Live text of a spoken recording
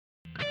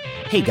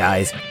Hey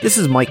guys, this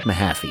is Mike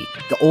Mahaffey,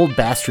 the old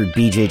bastard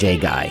BJJ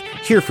guy,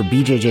 here for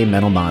BJJ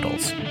Mental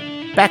Models.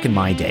 Back in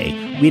my day,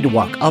 we had to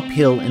walk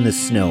uphill in the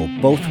snow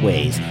both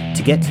ways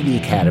to get to the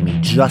academy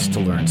just to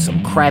learn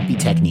some crappy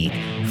technique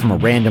from a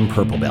random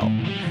purple belt.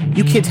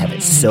 You kids have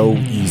it so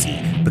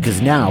easy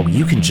because now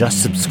you can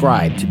just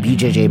subscribe to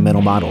BJJ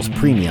Mental Models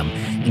Premium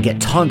and get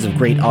tons of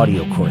great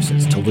audio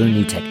courses to learn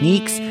new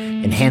techniques,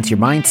 enhance your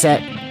mindset,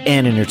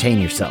 and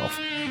entertain yourself.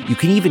 You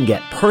can even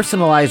get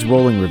personalized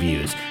rolling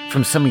reviews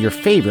from some of your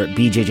favorite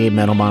BJJ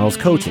Mental Models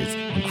coaches,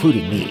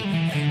 including me.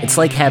 It's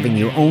like having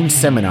your own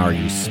seminar,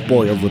 you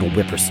spoiled little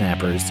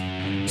whippersnappers.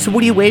 So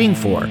what are you waiting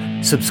for?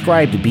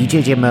 Subscribe to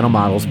BJJ Mental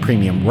Models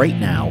Premium right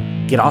now,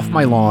 get off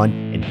my lawn,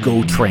 and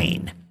go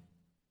train.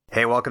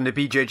 Hey, welcome to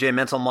BJJ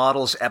Mental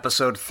Models,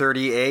 episode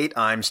 38.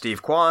 I'm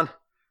Steve Kwan.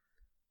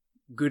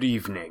 Good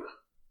evening.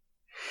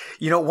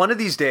 You know, one of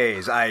these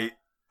days, I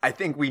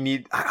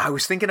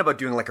was thinking about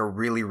doing like a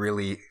really,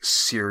 really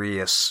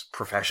serious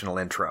professional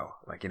intro.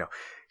 Like,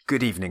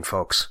 good evening,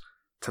 folks.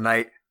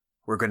 Tonight,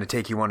 we're going to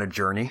take you on a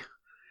journey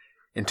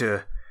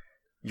into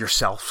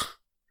yourself.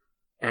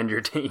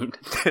 Entertained.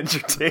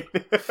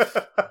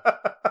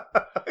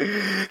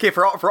 Okay,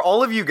 for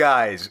all of you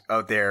guys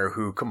out there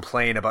who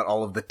complain about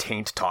all of the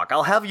taint talk,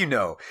 I'll have you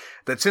know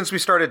that since we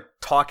started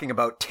talking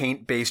about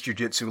taint-based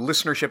jiu-jitsu,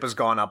 listenership has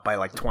gone up by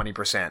like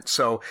 20%.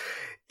 So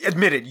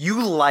admit it,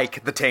 you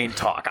like the taint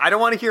talk. I don't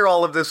want to hear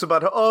all of this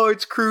about, oh,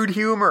 it's crude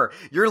humor.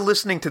 You're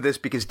listening to this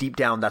because deep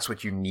down, that's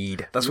what you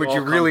need. That's what you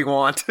really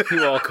want.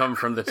 You all come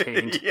from the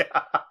taint. Yeah.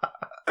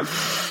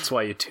 That's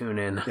why you tune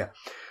in. Yeah.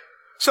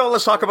 So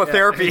let's talk about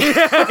therapy.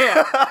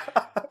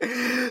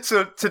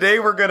 So today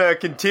we're going to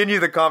continue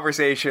the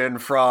conversation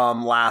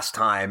from last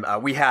time.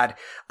 We had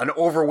an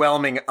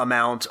overwhelming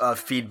amount of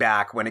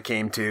feedback when it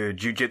came to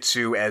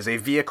jiu-jitsu as a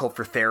vehicle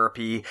for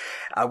therapy.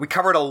 We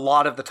covered a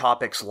lot of the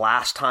topics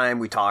last time.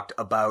 We talked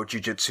about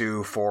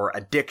jiu-jitsu for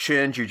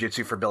addiction,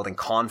 jiu-jitsu for building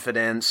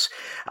confidence.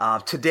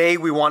 Today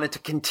we wanted to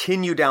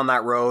continue down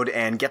that road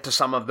and get to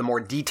some of the more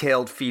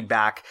detailed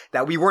feedback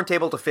that we weren't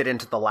able to fit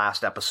into the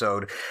last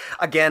episode.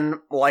 Again,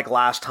 like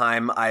last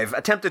time, I've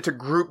attempted to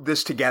group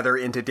this together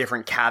into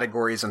different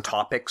categories and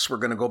topics. We're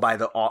going to go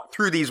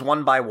through these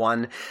one by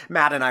one.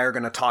 Matt and I are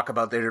going to talk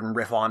about it and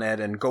riff on it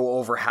and go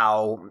over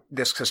how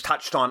this has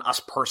touched on us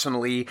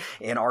personally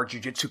in our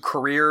jiu-jitsu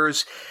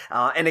careers.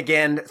 And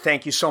again,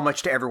 thank you so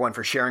much to everyone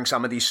for sharing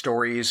some of these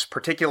stories,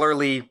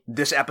 particularly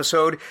this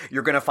episode.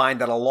 You're going to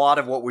find that a lot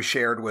of what was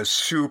shared was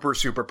super,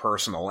 super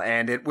personal,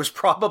 and it was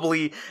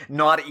probably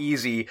not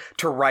easy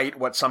to write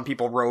what some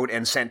people wrote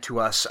and sent to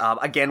us.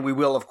 Again, we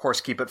will, of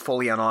course, keep it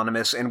fully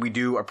anonymous, and we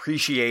do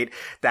appreciate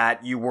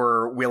that you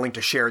were willing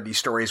to share these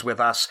stories with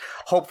us.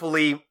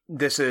 Hopefully,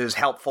 this is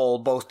helpful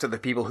both to the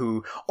people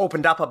who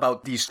opened up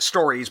about these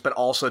stories, but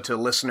also to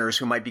listeners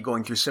who might be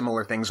going through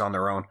similar things on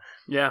their own.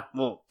 Yeah,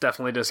 we'll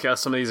definitely discuss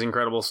some of these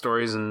incredible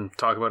stories and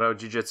talk about how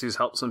jiu-jitsu's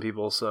helped some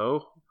people,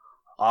 so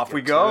off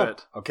we go.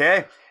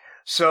 Okay.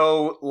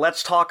 So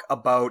let's talk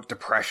about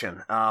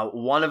depression.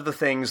 One of the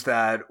things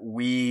that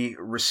we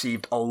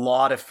received a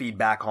lot of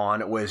feedback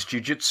on was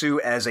jiu-jitsu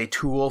as a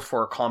tool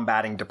for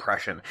combating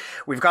depression.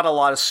 We've got a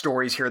lot of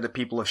stories here that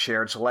people have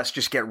shared, so let's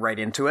just get right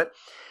into it.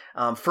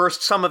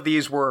 First, some of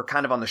these were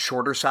kind of on the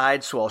shorter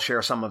side, so I'll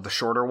share some of the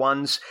shorter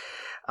ones.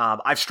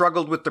 I've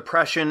struggled with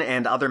depression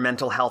and other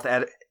mental health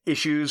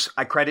issues.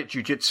 I credit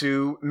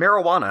jiu-jitsu,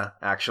 marijuana,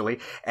 actually,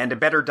 and a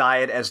better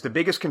diet as the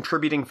biggest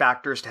contributing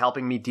factors to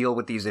helping me deal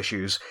with these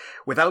issues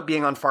without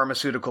being on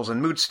pharmaceuticals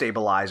and mood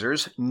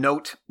stabilizers.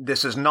 Note,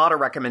 this is not a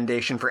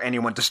recommendation for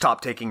anyone to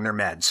stop taking their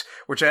meds,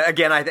 which,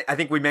 again, I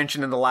think we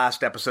mentioned in the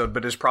last episode,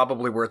 but is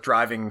probably worth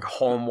driving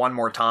home one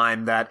more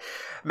time that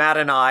Matt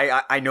and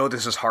I know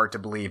this is hard to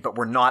believe, but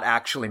we're not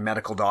actually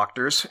medical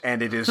doctors,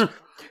 and it is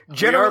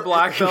we are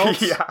black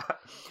belts. Yeah.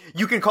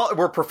 You can call it,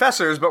 we're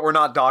professors, but we're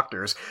not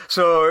doctors.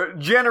 So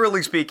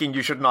generally speaking,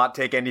 you should not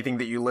take anything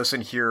that you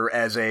listen here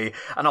as an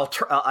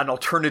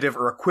alternative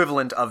or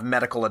equivalent of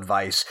medical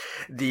advice.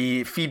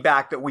 The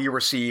feedback that we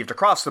received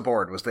across the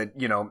board was that,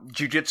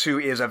 jiu-jitsu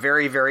is a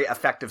very, very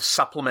effective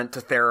supplement to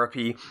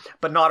therapy,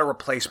 but not a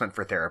replacement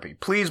for therapy.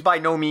 Please, by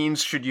no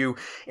means should you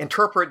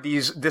interpret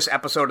this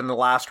episode and the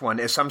last one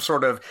as some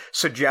sort of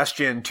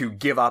suggestion to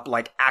give up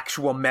like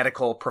actual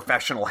medical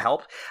professional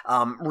help.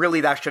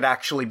 Really, that should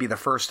actually be the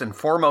first and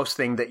foremost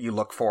thing that you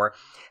look for.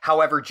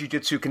 However,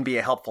 jiu-jitsu can be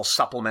a helpful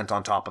supplement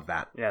on top of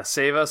that. Yeah,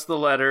 save us the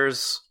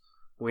letters.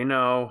 We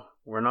know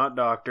we're not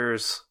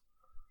doctors.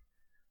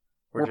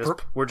 We're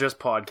just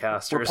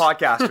podcasters. We're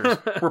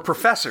podcasters. We're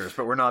professors,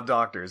 but we're not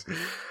doctors.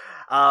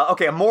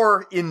 Okay, a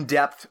more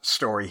in-depth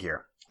story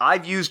here.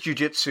 I've used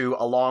jiu-jitsu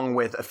along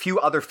with a few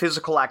other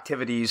physical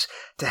activities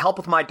to help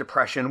with my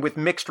depression with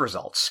mixed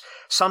results.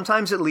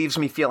 Sometimes it leaves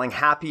me feeling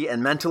happy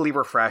and mentally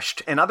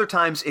refreshed, and other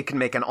times it can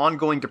make an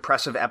ongoing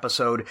depressive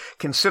episode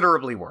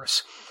considerably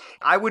worse.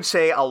 I would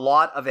say a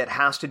lot of it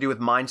has to do with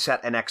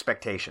mindset and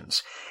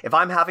expectations. If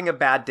I'm having a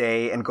bad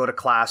day and go to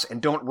class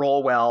and don't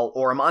roll well,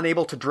 or I'm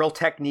unable to drill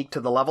technique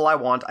to the level I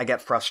want, I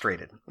get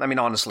frustrated. I mean,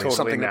 honestly, totally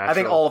something natural. that I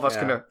think all of us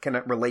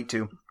can relate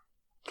to.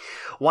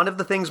 One of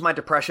the things my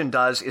depression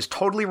does is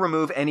totally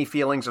remove any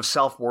feelings of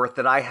self-worth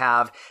that I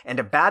have, and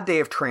a bad day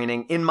of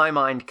training, in my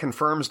mind,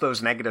 confirms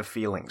those negative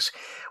feelings.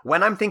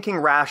 When I'm thinking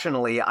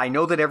rationally, I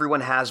know that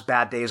everyone has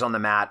bad days on the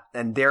mat,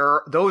 and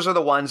those are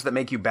the ones that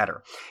make you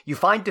better. You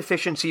find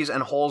deficiencies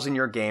and holes in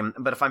your game,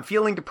 but if I'm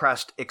feeling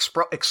depressed,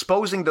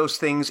 exposing those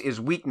things is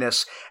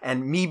weakness,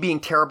 and me being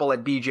terrible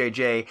at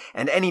BJJ,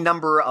 and any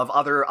number of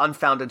other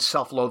unfounded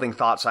self-loathing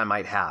thoughts I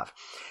might have.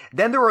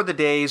 Then there are the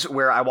days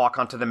where I walk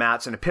onto the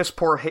mats in a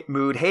piss-poor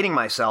mood, hating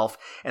myself,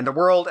 and the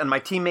world and my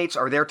teammates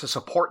are there to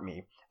support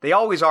me. They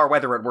always are,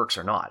 whether it works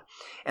or not.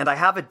 And I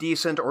have a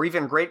decent or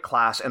even great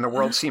class, and the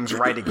world seems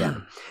right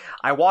again.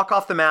 I walk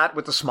off the mat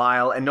with a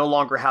smile and no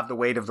longer have the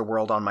weight of the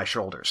world on my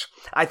shoulders.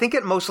 I think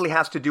it mostly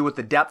has to do with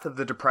the depth of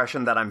the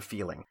depression that I'm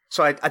feeling.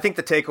 So I think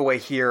the takeaway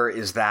here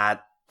is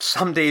that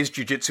some days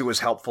jiu-jitsu is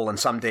helpful and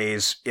some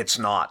days it's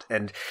not.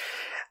 And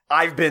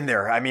I've been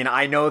there. I mean,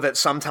 I know that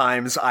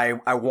sometimes I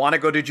want to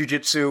go to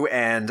jiu-jitsu,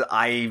 and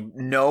I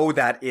know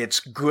that it's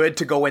good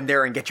to go in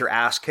there and get your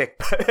ass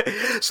kicked.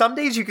 Some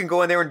days you can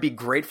go in there and be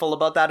grateful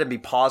about that and be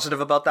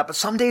positive about that, but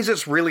some days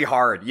it's really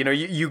hard. You know,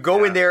 you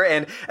go in there,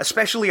 and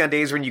especially on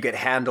days when you get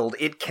handled,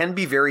 it can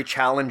be very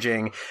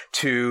challenging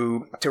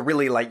to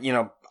really, like, you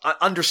know,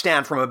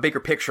 understand from a bigger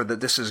picture that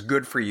this is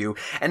good for you.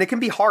 And it can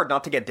be hard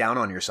not to get down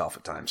on yourself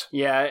at times.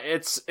 Yeah,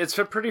 it's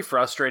a pretty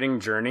frustrating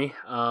journey.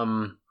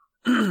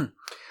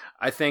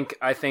 I think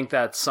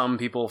that some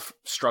people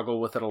struggle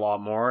with it a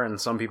lot more,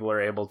 and some people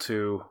are able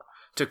to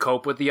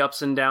cope with the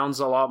ups and downs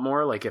a lot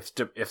more. Like if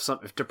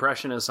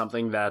depression is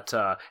something that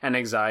and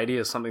anxiety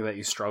is something that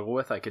you struggle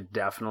with, I could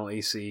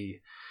definitely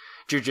see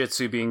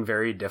jiu-jitsu being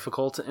very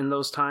difficult in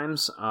those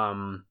times.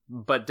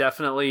 But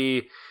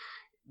definitely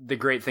the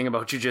great thing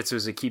about jiu-jitsu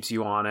is it keeps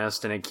you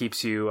honest, and it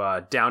keeps you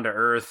down to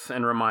earth,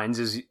 and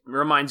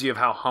reminds you of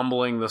how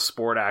humbling the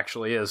sport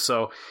actually is.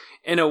 So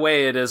in a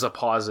way, it is a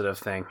positive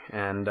thing.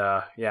 And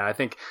I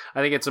think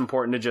it's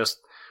important to just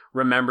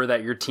remember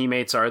that your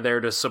teammates are there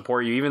to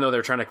support you, even though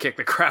they're trying to kick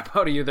the crap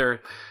out of you. They're,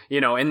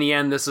 you know, in the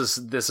end, this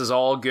is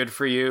all good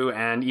for you,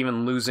 and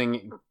even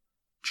losing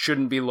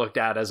shouldn't be looked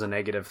at as a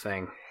negative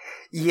thing.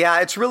 Yeah,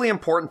 it's really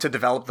important to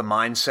develop the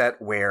mindset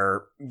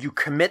where you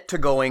commit to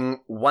going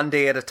one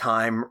day at a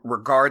time,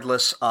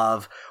 regardless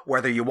of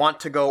whether you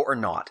want to go or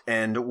not,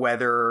 and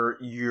whether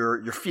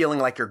you're feeling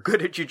like you're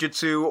good at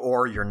jiu-jitsu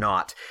or you're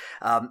not.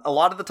 A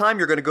lot of the time,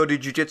 you're going to go to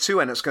jiu-jitsu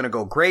and it's going to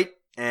go great,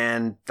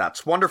 and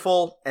that's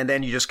wonderful, and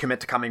then you just commit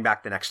to coming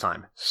back the next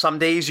time. Some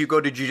days you go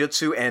to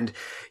jiu-jitsu and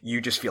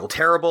you just feel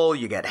terrible,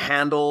 you get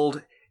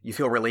handled, you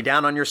feel really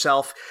down on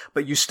yourself,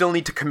 but you still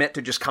need to commit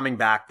to just coming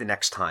back the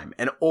next time.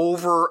 And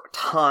over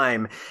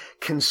time,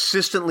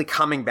 consistently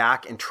coming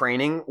back and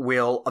training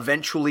will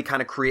eventually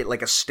kind of create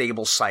like a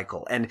stable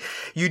cycle. And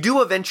you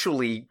do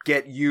eventually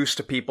get used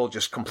to people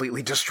just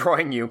completely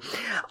destroying you.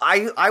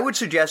 I would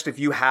suggest if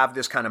you have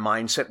this kind of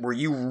mindset where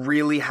you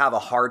really have a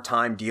hard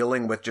time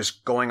dealing with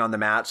just going on the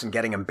mats and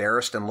getting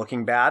embarrassed and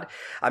looking bad.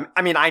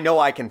 I mean, I know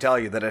I can tell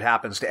you that it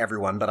happens to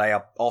everyone, but I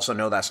also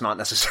know that's not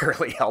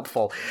necessarily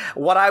helpful.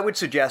 What I would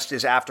suggest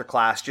is after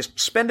class, just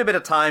spend a bit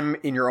of time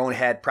in your own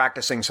head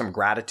practicing some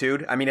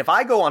gratitude. I mean, if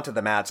I go onto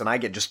the mats and I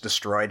get just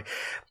destroyed,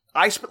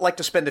 I like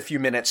to spend a few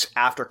minutes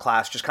after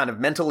class just kind of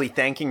mentally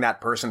thanking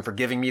that person for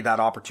giving me that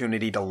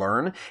opportunity to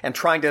learn and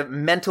trying to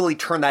mentally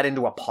turn that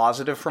into a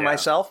positive for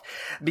myself.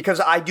 Because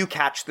I do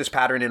catch this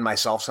pattern in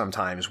myself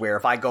sometimes where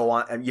if I go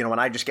on, you know,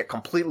 and I just get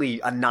completely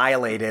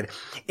annihilated,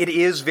 it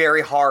is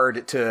very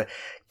hard to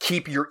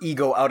keep your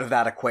ego out of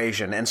that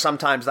equation. And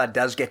sometimes that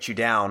does get you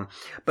down.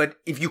 But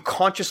if you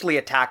consciously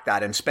attack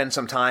that and spend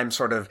some time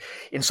sort of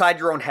inside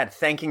your own head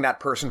thanking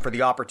that person for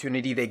the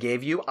opportunity they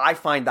gave you, I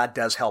find that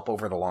does help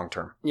over the long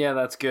term. Yeah,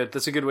 that's good.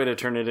 That's a good way to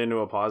turn it into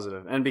a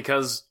positive. And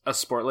because a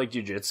sport like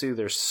jiu-jitsu,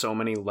 there's so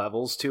many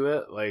levels to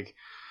it. Like,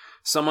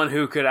 someone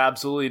who could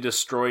absolutely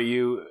destroy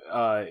you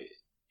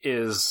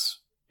is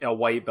a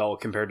white belt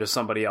compared to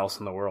somebody else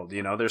in the world.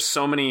 You know, there's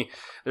so many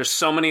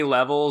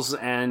levels,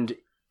 and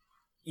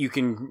you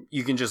can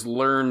just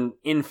learn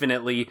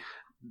infinitely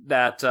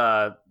that,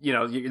 you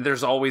know,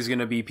 there's always going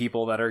to be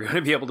people that are going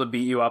to be able to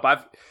beat you up.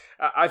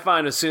 I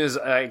find as soon as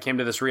I came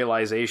to this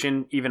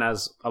realization, even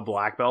as a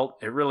black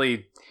belt,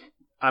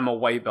 I'm a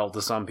white belt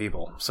to some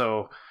people.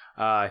 So,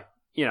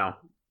 you know,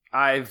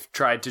 I've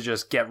tried to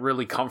just get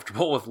really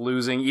comfortable with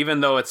losing,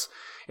 even though it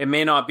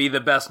may not be the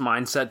best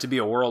mindset to be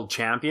a world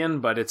champion,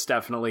 but it's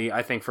definitely,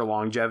 I think for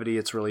longevity,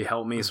 it's really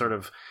helped me sort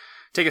of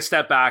take a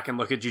step back and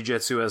look at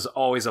jiu-jitsu as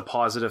always a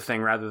positive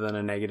thing rather than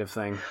a negative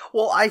thing.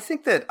 Well, I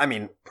think that, I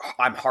mean,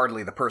 I'm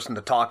hardly the person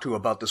to talk to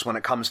about this when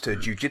it comes to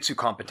jiu-jitsu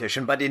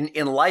competition, but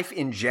in life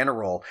in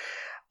general,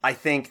 I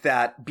think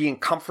that being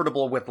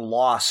comfortable with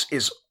loss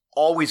is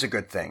always a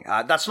good thing.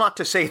 That's not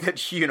to say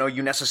that,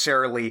 you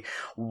necessarily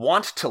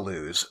want to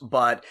lose,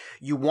 but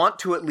you want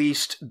to at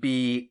least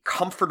be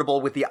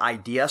comfortable with the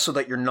idea so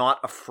that you're not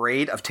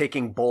afraid of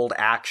taking bold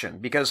action.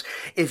 Because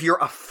if you're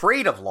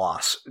afraid of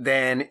loss,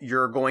 then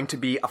you're going to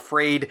be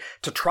afraid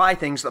to try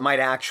things that might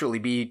actually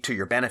be to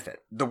your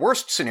benefit. The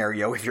worst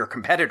scenario, if you're a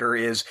competitor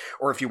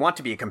or if you want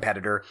to be a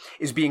competitor,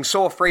 is being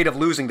so afraid of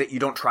losing that you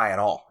don't try at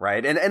all,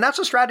 right? And that's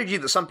a strategy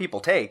that some people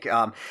take.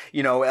 A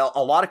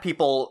lot of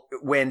people,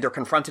 when they're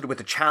confronted with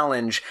a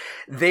challenge,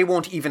 they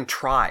won't even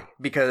try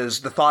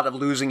because the thought of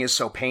losing is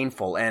so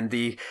painful. And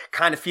the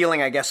kind of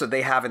feeling, I guess, that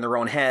they have in their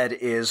own head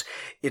is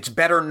it's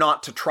better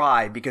not to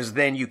try because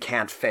then you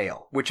can't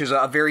fail, which is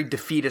a very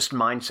defeatist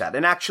mindset.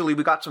 And actually,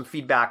 we got some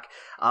feedback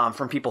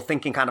from people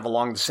thinking kind of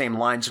along the same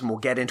lines, and we'll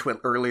get into it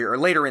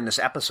later in this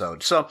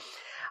episode. So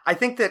I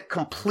think that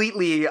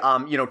completely,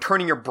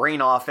 turning your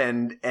brain off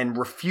and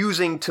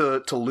refusing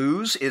to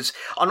lose is,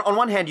 on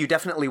one hand, you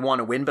definitely want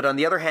to win, but on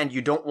the other hand,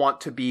 you don't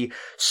want to be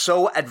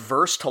so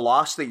adverse to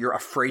loss that you're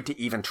afraid to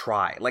even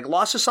try. Like,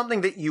 loss is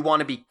something that you want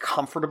to be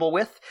comfortable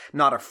with,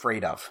 not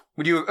afraid of.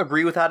 Would you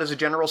agree with that as a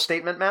general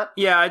statement, Matt?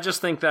 Yeah, I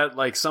just think that,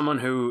 like, someone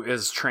who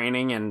is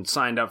training and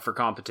signed up for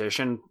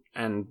competition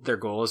and their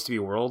goal is to be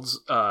worlds,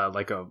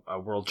 like a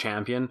world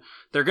champion,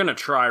 they're going to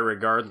try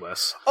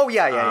regardless. Oh,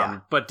 yeah.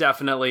 But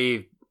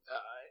definitely,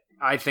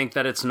 I think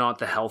that it's not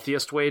the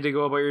healthiest way to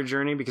go about your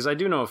journey, because I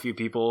do know a few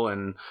people,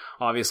 and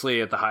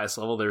obviously at the highest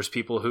level, there's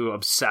people who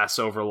obsess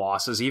over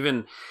losses.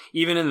 Even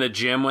in the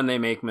gym, when they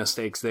make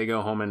mistakes, they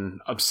go home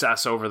and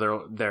obsess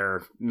over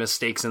their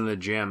mistakes in the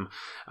gym.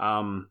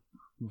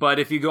 But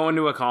if you go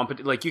into a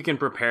competition, like, you can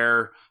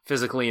prepare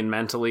physically and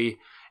mentally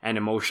and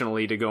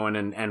emotionally to go in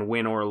and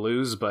win or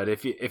lose. But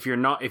if you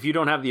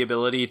don't have the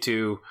ability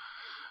to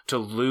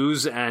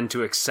lose and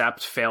to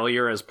accept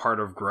failure as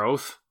part of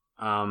growth,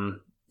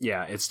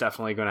 yeah, it's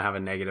definitely going to have a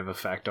negative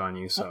effect on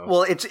you. So,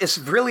 well, it's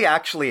really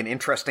actually an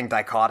interesting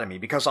dichotomy,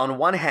 because on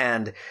one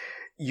hand,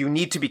 you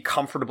need to be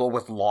comfortable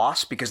with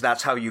loss because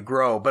that's how you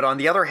grow. But on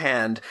the other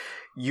hand,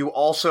 you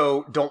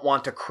also don't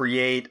want to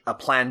create a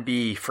plan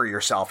B for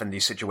yourself in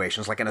these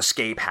situations, like an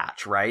escape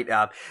hatch, right?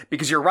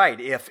 Because you're right.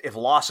 If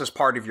loss is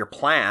part of your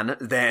plan,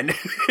 then,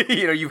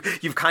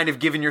 you've kind of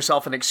given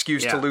yourself an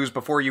excuse to lose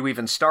before you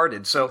even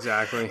started. So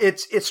exactly.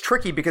 It's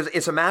tricky because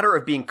it's a matter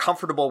of being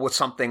comfortable with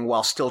something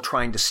while still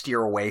trying to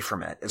steer away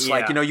from it. It's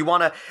like, you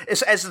want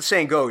to, as the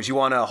saying goes, you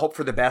want to hope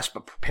for the best,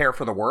 but prepare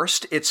for the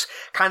worst. It's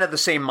kind of the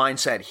same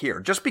mindset here.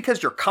 Just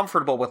because you're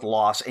comfortable with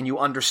loss and you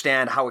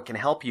understand how it can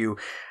help you,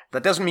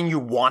 that doesn't mean you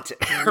want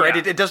it, right?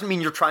 Yeah. It doesn't mean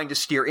you're trying to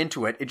steer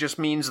into it. It just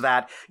means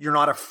that you're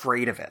not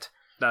afraid of it.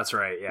 That's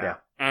right, yeah.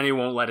 And you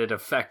won't let it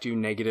affect you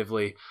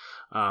negatively,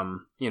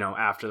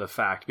 after the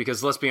fact.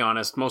 Because let's be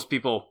honest, most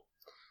people,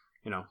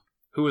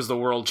 who was the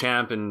world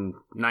champ in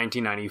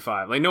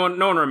 1995? Like, no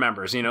one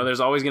remembers, there's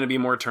always going to be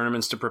more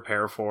tournaments to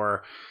prepare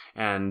for.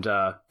 And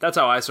that's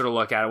how I sort of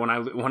look at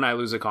it. When I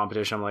lose a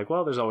competition, I'm like,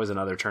 well, there's always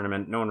another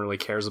tournament. No one really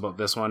cares about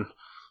this one,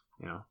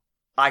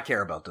 I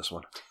care about this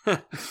one.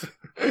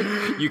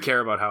 You care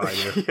about how I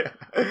do.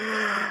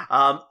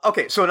 Yeah.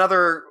 Okay, so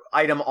another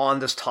item on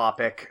this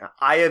topic.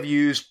 I have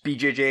used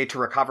BJJ to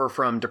recover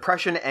from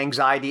depression,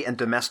 anxiety, and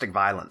domestic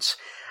violence.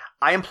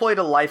 I employed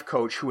a life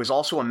coach who is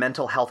also a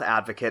mental health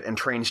advocate and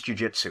trains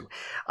jiu-jitsu.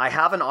 I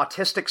have an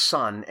autistic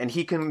son, and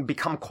he can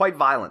become quite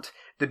violent.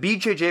 The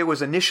BJJ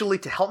was initially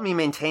to help me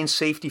maintain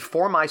safety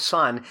for my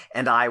son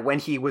and I when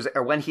he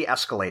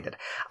escalated.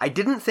 I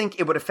didn't think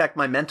it would affect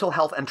my mental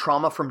health and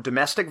trauma from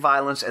domestic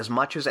violence as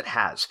much as it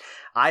has.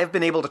 I have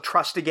been able to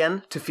trust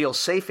again, to feel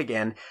safe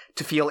again,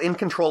 to feel in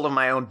control of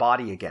my own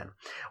body again.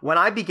 When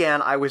I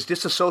began, I was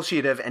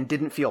disassociative and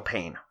didn't feel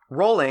pain.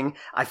 Rolling,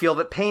 I feel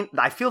that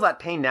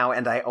pain now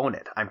and I own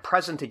it. I'm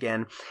present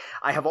again.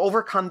 I have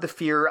overcome the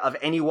fear of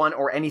anyone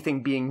or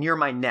anything being near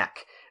my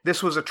neck.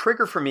 This was a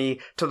trigger for me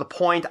to the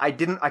point I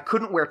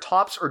couldn't wear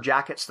tops or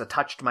jackets that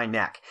touched my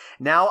neck.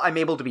 Now I'm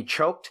able to be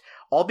choked,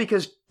 all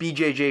because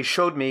BJJ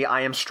showed me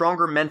I am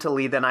stronger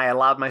mentally than I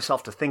allowed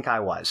myself to think I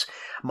was.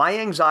 My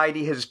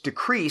anxiety has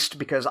decreased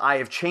because I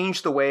have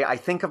changed the way I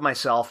think of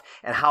myself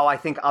and how I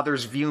think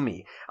others view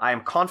me. I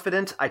am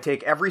confident. I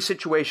take every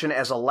situation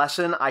as a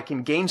lesson I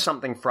can gain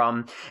something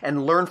from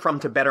and learn from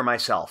to better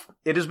myself.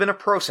 It has been a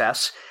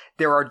process.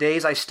 There are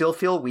days I still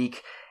feel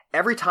weak.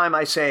 Every time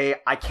I say,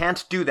 I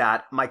can't do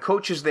that, my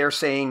coach is there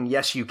saying,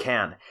 yes, you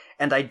can.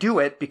 And I do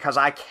it because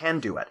I can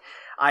do it.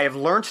 I have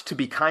learned to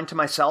be kind to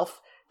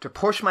myself, to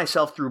push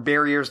myself through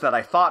barriers that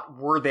I thought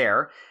were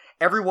there.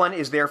 Everyone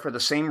is there for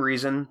the same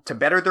reason, to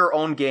better their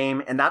own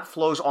game, and that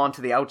flows on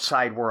to the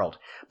outside world.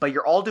 But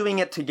you're all doing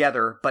it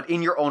together, but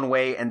in your own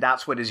way, and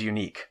that's what is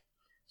unique.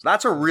 So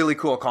that's a really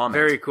cool comment.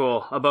 Very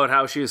cool. About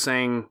how she was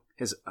saying,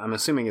 I'm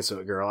assuming it's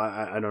a girl,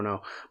 I don't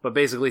know, but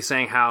basically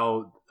saying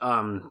how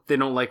they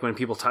don't like when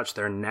people touch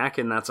their neck,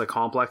 and that's a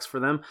complex for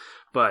them.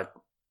 But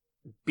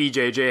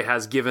BJJ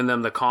has given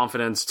them the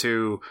confidence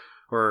to,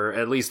 or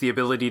at least the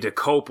ability to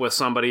cope with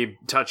somebody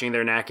touching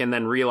their neck and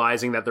then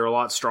realizing that they're a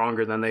lot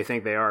stronger than they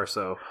think they are.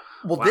 So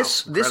Well, Wow,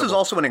 this is incredible.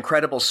 also an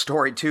incredible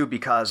story too,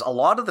 because a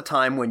lot of the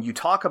time when you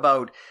talk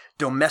about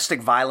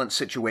domestic violence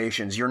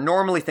situations, you're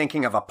normally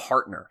thinking of a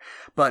partner.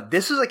 But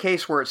this is a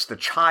case where it's the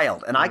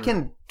child, and I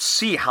can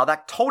see how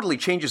that totally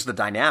changes the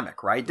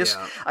dynamic, right? This,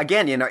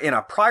 again, in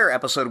a prior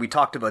episode, we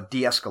talked about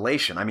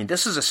de-escalation. I mean,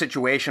 this is a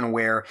situation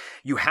where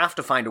you have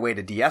to find a way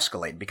to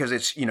de-escalate because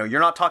it's, you're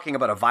not talking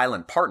about a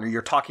violent partner,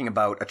 you're talking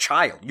about a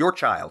child, your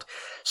child.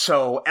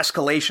 So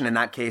escalation in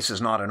that case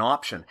is not an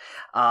option.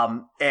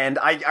 And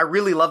I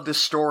really love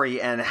this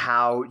story and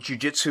how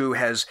jiu-jitsu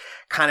has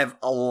kind of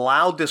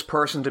allowed this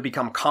person to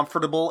become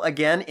comfortable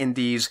again in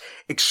these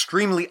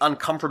extremely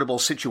uncomfortable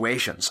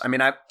situations. I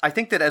mean, I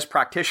think that as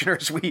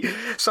practitioners, we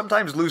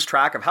sometimes lose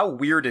track of how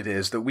weird it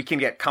is that we can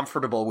get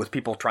comfortable with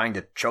people trying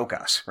to choke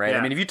us, right? Yeah.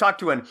 I mean, if you talk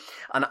to an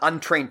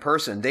untrained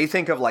person, they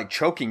think of like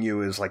choking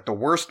you as like the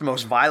worst,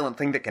 most violent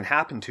thing that can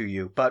happen to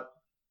you. But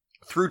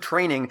through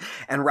training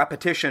and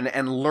repetition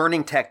and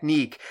learning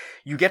technique,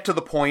 you get to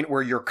the point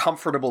where you're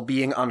comfortable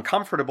being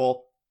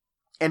uncomfortable.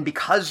 And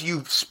because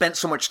you've spent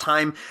so much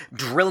time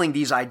drilling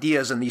these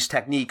ideas and these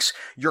techniques,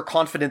 you're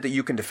confident that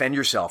you can defend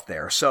yourself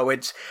there. So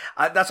it's,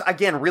 that's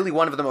again, really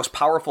one of the most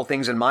powerful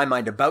things in my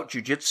mind about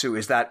jiu-jitsu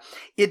is that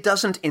it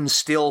doesn't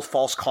instill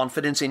false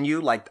confidence in you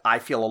like I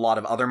feel a lot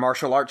of other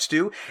martial arts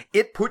do.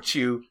 It puts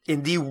you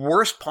in the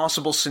worst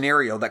possible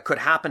scenario that could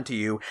happen to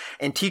you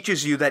and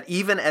teaches you that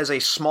even as a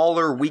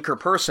smaller, weaker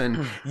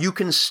person, you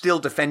can still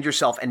defend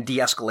yourself and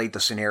de-escalate the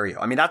scenario.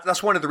 I mean,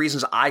 that's one of the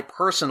reasons I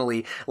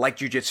personally like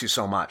jiu-jitsu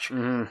so much.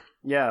 Mm-hmm.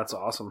 Yeah, that's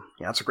awesome.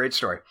 Yeah, that's a great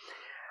story.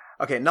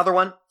 Okay, another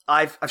one.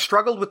 I've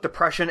struggled with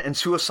depression and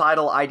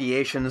suicidal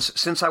ideations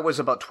since I was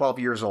about 12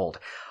 years old.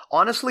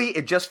 Honestly,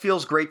 it just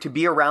feels great to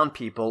be around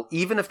people,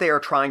 even if they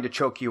are trying to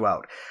choke you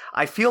out.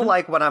 I feel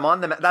like when I'm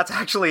on the mat, that's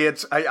actually,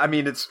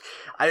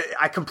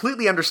 I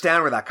completely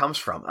understand where that comes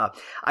from.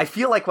 I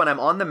feel like when I'm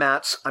on the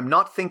mats, I'm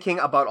not thinking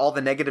about all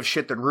the negative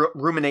shit that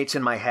ruminates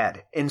in my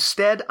head.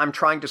 Instead, I'm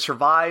trying to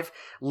survive,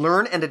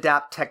 learn and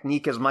adapt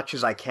technique as much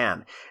as I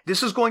can.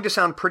 This is going to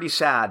sound pretty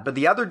sad, but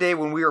the other day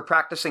when we were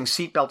practicing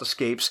seatbelt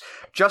escapes,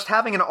 just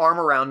having an arm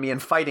around me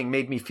and fighting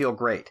made me feel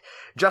great.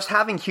 Just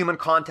having human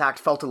contact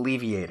felt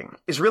alleviating.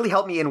 It's really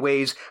helped me in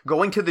ways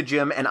going to the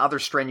gym and other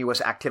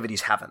strenuous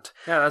activities haven't.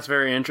 Yeah, that's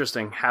very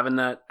interesting. Having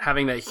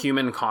that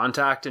human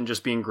contact and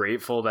just being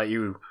grateful that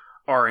you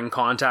are in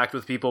contact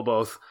with people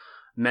both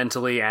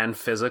mentally and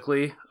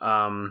physically,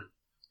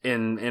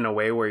 in a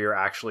way where you're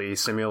actually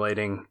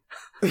simulating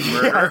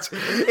murder. Yeah,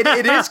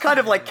 it is kind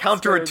of like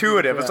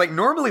counterintuitive. Yeah. It's like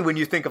normally when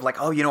you think of like,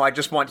 oh, I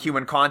just want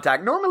human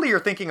contact, normally you're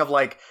thinking of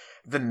like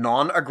the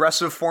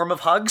non-aggressive form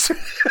of hugs.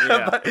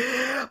 Yeah.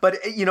 but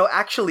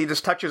actually this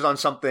touches on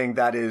something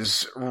that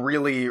is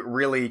really,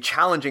 really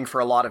challenging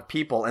for a lot of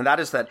people. And that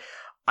is that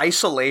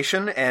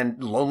isolation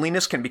and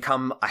loneliness can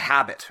become a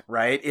habit,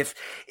 right?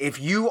 If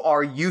you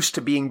are used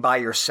to being by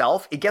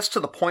yourself, it gets to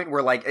the point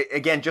where like,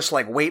 again, just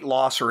like weight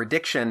loss or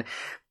addiction,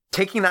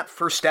 taking that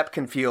first step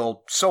can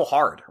feel so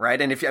hard, right?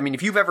 And if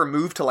you've ever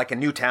moved to like a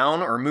new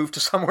town or moved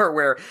to somewhere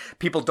where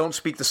people don't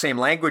speak the same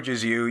language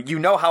as you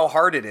know how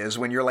hard it is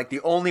when you're like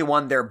the only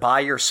one there by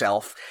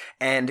yourself.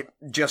 And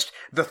just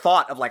the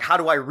thought of like, how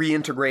do I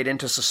reintegrate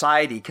into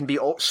society can be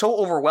so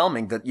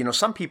overwhelming that,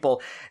 some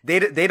people, they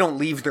don't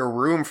leave their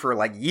room for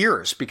like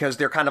years because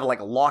they're kind of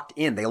like locked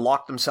in. They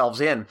lock themselves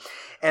in.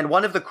 And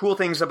one of the cool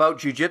things about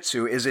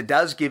jiu-jitsu is it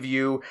does give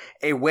you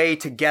a way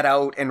to get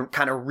out and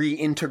kind of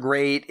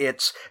reintegrate.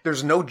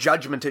 There's no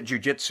judgment at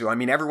jiu-jitsu. I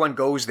mean, everyone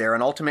goes there,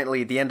 and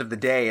ultimately at the end of the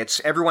day,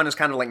 everyone is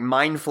kind of like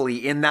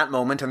mindfully in that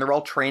moment, and they're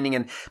all training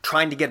and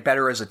trying to get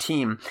better as a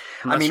team.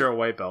 Unless you're a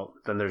white belt,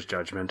 then there's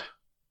judgment.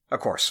 Of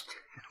course.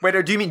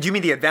 Wait, do you mean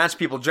the advanced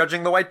people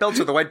judging the white belts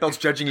or the white belts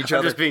judging each I'm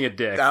other? just being a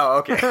dick. Oh,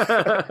 okay.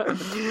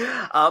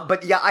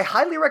 But yeah, I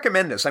highly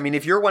recommend this. I mean,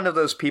 if you're one of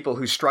those people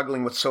who's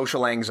struggling with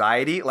social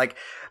anxiety, like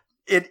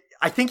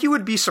I think you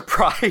would be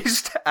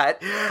surprised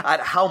at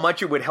how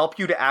much it would help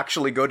you to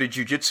actually go to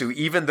jiu-jitsu,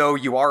 even though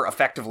you are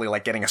effectively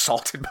like getting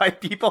assaulted by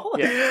people.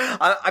 Yeah.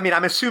 I mean,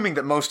 I'm assuming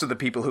that most of the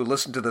people who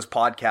listen to this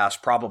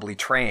podcast probably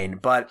train,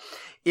 but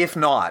if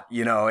not,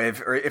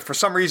 if for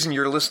some reason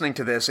you're listening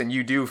to this and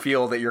you do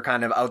feel that you're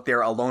kind of out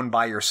there alone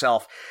by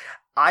yourself,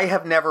 I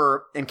have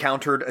never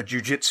encountered a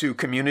jiu-jitsu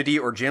community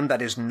or gym that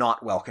is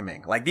not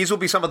welcoming. Like, these will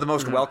be some of the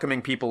most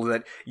welcoming people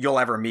that you'll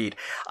ever meet.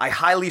 I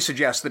highly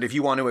suggest that if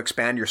you want to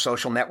expand your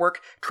social network,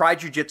 try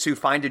jiu-jitsu,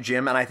 find a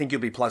gym, and I think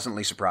you'll be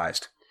pleasantly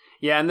surprised.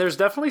 Yeah, and there's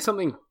definitely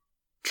something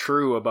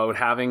true about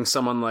having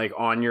someone like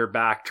on your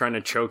back trying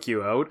to choke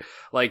you out.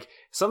 Like,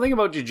 something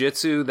about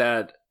jiu-jitsu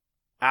that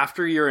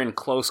after you're in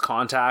close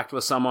contact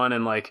with someone,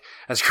 and like,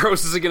 as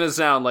gross as it's gonna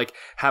sound, like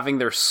having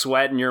their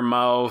sweat in your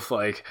mouth,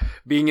 like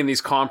being in these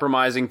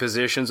compromising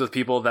positions with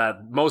people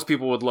that most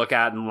people would look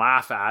at and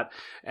laugh at,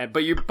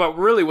 but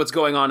really what's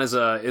going on is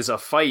a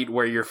fight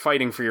where you're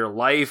fighting for your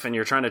life and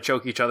you're trying to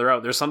choke each other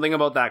out. There's something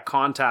about that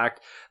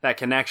contact, that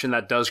connection,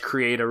 that does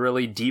create a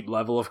really deep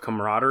level of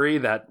camaraderie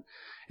that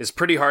is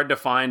pretty hard to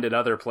find at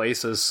other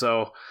places.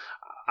 So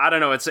I don't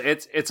know, it's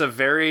a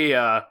very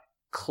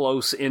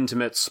close,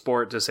 intimate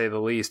sport, to say the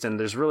least, and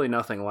there's really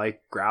nothing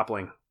like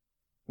grappling.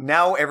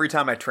 Now, every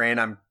time I train,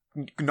 I'm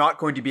not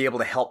going to be able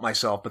to help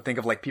myself but think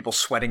of like people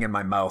sweating in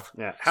my mouth.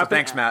 Yeah. So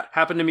thanks, Matt.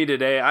 Happened to me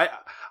today.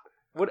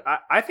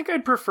 I think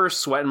I'd prefer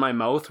sweat in my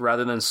mouth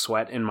rather than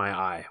sweat in my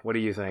eye. What do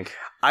you think?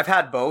 I've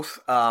had both.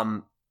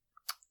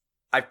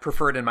 I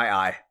prefer it in my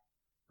eye.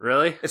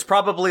 Really? It's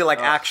probably like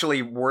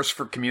actually worse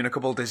for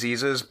communicable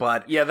diseases,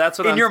 but yeah, that's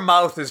what your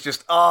mouth is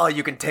just,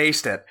 you can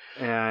taste it.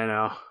 Yeah, I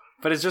know.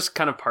 But it's just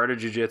kind of part of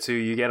jiu-jitsu.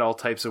 You get all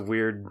types of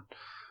weird,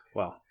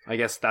 well, I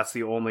guess that's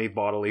the only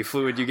bodily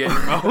fluid you get in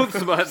your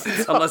mouth, but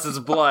unless it's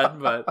blood,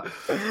 but...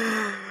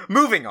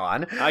 Moving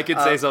on. I could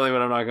say something,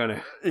 but I'm not going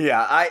to.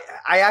 Yeah,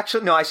 I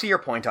actually, no, I see your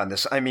point on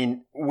this. I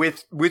mean,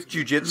 with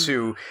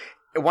jiu-jitsu,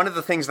 one of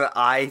the things that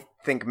I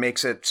think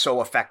makes it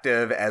so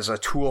effective as a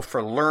tool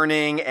for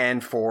learning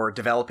and for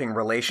developing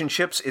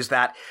relationships is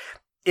that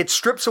it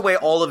strips away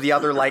all of the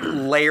other like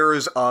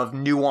layers of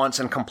nuance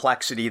and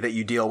complexity that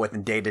you deal with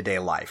in day-to-day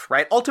life,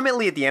 right?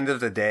 Ultimately, at the end of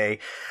the day,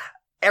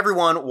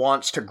 everyone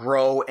wants to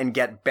grow and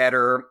get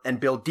better and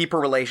build deeper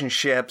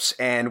relationships,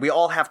 and we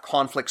all have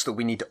conflicts that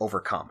we need to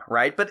overcome,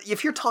 right? But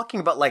if you're talking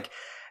about like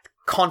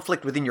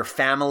conflict within your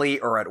family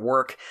or at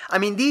work, I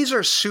mean, these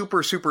are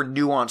super, super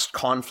nuanced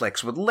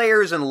conflicts with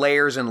layers and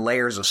layers and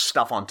layers of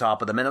stuff on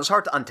top of them, and it's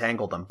hard to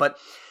untangle them. But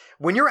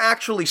when you're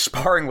actually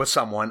sparring with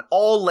someone,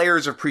 all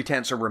layers of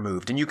pretense are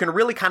removed, and you can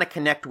really kind of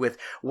connect with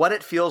what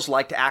it feels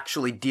like to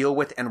actually deal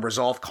with and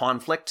resolve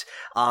conflict,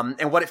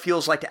 and what it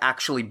feels like to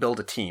actually build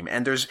a team.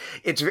 And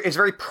it's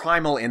very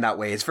primal in that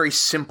way. It's very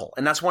simple,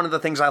 and that's one of the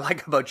things I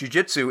like about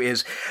jiu-jitsu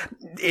is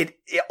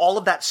all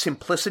of that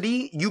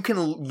simplicity. You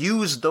can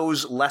use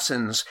those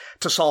lessons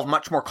to solve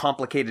much more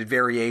complicated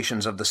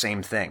variations of the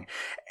same thing.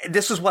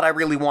 This is what I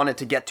really wanted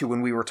to get to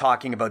when we were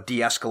talking about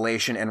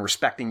de-escalation and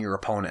respecting your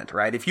opponent,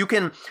 right? If you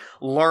can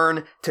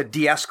learn to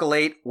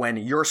de-escalate when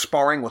you're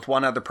sparring with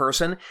one other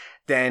person,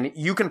 then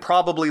you can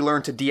probably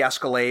learn to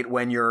de-escalate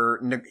when you're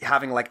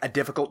having like a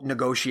difficult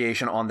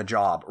negotiation on the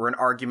job or an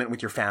argument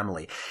with your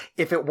family.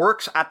 If it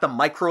works at the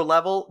micro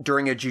level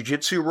during a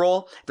jiu-jitsu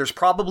roll, there's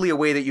probably a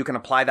way that you can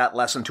apply that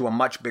lesson to a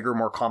much bigger,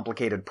 more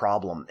complicated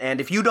problem. And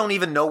if you don't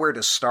even know where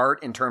to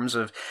start in terms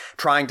of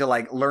trying to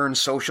like learn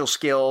social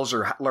skills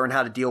or learn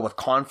how to deal with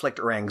conflict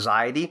or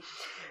anxiety,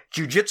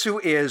 jiu-jitsu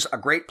is a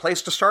great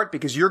place to start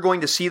because you're going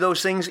to see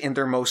those things in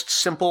their most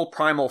simple,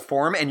 primal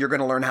form, and you're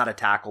going to learn how to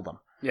tackle them.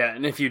 Yeah,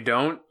 and if you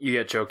don't, you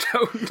get choked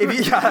out.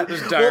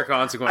 There's dire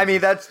consequences. I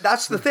mean,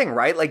 that's the thing,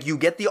 right? Like, you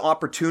get the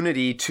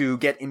opportunity to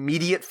get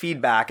immediate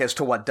feedback as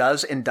to what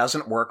does and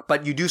doesn't work,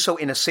 but you do so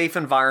in a safe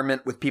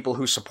environment with people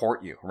who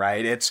support you,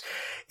 right? It's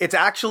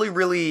actually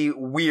really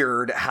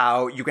weird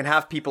how you can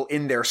have people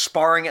in there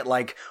sparring at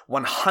like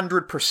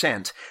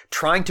 100%,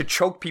 trying to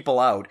choke people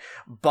out,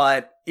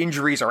 but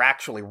injuries are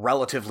actually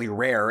relatively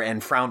rare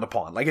and frowned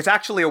upon. Like, it's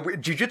actually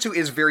jiu-jitsu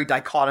is very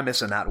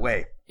dichotomous in that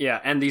way.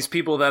 Yeah, and these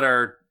people that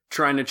are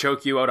trying to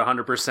choke you out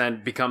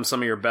 100% become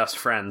some of your best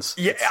friends.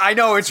 Yeah, I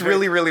know, it's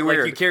really, really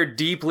weird. Like, you care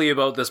deeply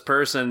about this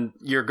person,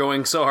 you're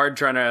going so hard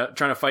trying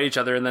to fight each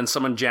other, and then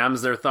someone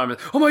jams their thumb and,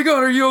 oh my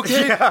god, are you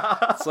okay? Yeah.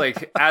 It's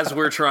like, as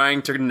we're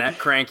trying to neck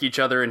crank each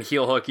other and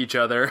heel hook each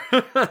other.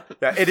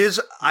 Yeah, it is.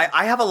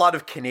 I have a lot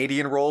of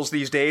Canadian rolls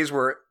these days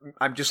where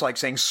I'm just like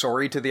saying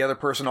sorry to the other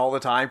person all the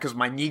time because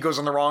my knee goes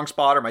in the wrong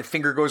spot or my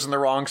finger goes in the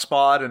wrong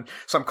spot, and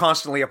so I'm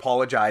constantly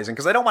apologizing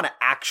because I don't want to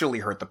actually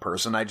hurt the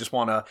person. I just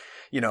want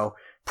to,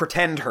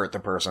 pretend hurt the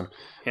person.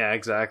 Yeah,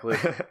 exactly.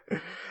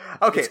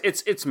 Okay.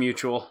 It's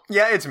mutual.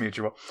 Yeah, it's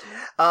mutual.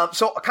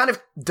 So kind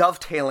of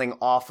dovetailing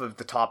off of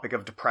the topic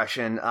of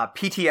depression,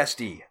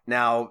 PTSD.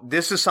 Now,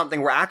 this is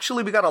something where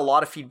actually we got a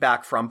lot of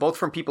feedback from, both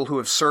from people who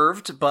have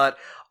served, but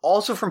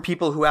also from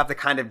people who have the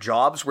kind of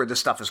jobs where this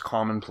stuff is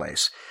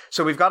commonplace.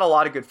 So we've got a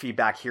lot of good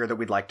feedback here that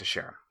we'd like to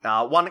share.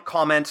 One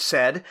comment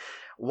said,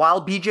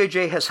 while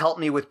BJJ has helped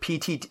me with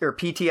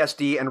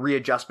PTSD and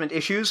readjustment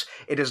issues,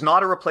 it is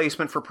not a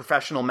replacement for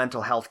professional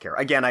mental health care.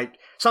 Again,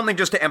 something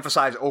just to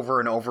emphasize over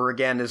and over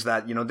again is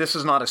that, this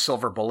is not a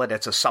silver bullet.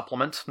 It's a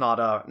supplement, not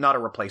a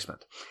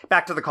replacement.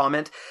 Back to the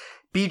comment.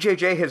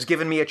 BJJ has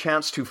given me a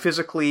chance to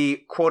physically,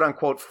 quote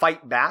unquote,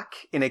 fight back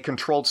in a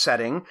controlled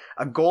setting,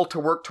 a goal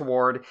to work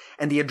toward,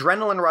 and the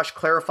adrenaline rush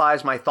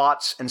clarifies my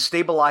thoughts and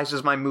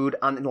stabilizes my mood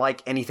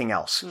unlike anything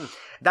else.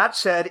 That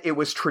said, it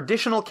was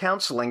traditional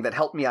counseling that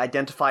helped me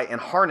identify and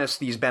harness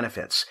these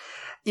benefits.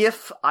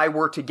 If I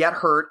were to get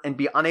hurt and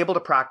be unable to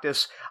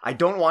practice, I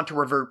don't want to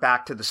revert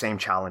back to the same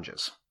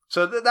challenges.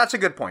 So that's a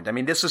good point. I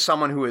mean, this is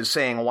someone who is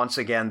saying once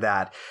again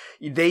that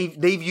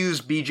they've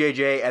used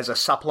BJJ as a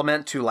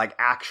supplement to like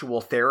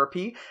actual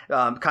therapy,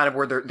 kind of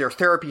where their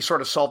therapy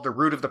sort of solved the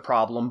root of the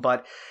problem.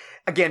 But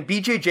again,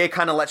 BJJ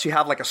kind of lets you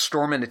have like a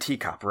storm in a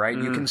teacup, right?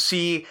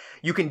 Mm.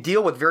 You can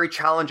deal with very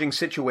challenging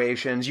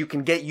situations. You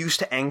can get used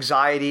to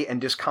anxiety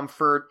and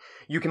discomfort.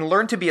 You can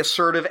learn to be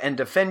assertive and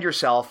defend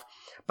yourself.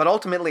 but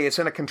ultimately it's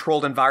in a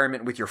controlled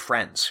environment with your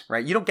friends,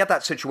 right? You don't get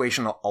that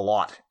situation a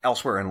lot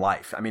elsewhere in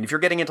life. I mean, if you're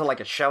getting into like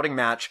a shouting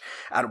match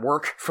at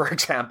work, for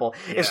example,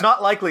 it's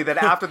not likely that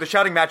after the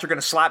shouting match you're going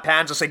to slap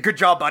hands and say, "Good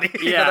job, buddy."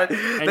 Yeah,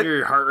 and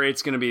your heart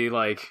rate's going to be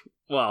like,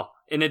 well,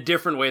 in a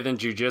different way than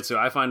jiu-jitsu.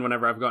 I find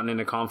whenever I've gotten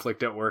into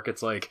conflict at work,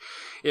 it's like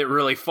it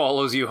really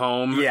follows you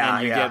home,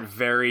 and you get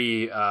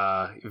very,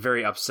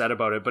 very upset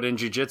about it. But in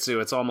jiu-jitsu,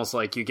 it's almost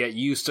like you get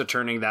used to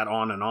turning that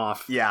on and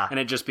off, and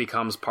it just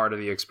becomes part of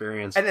the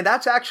experience. And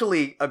that's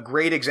actually a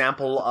great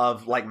example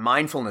of like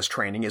mindfulness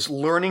training, is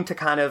learning to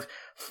kind of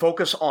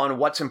focus on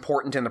what's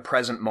important in the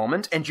present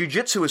moment. And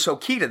jiu-jitsu is so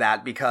key to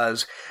that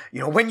because,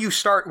 when you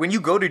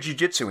go to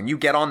jiu-jitsu and you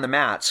get on the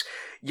mats,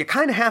 you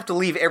kind of have to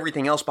leave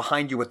everything else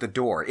behind you at the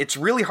door. It's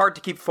really hard to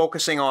keep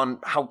focusing on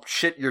how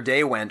shit your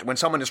day went when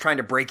someone is trying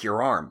to break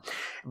your arm.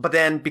 But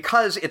then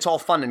because it's all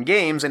fun and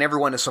games and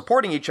everyone is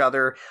supporting each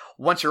other,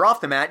 once you're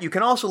off the mat, you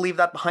can also leave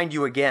that behind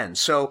you again.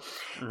 So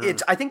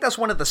I think that's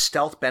one of the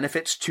stealth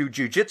benefits to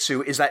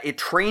jiu-jitsu, is that it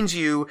trains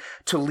you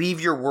to leave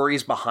your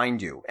worries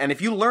behind you. And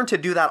if you learn to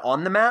do that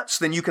on the mats,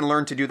 then you can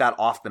learn to do that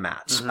off the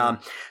mats.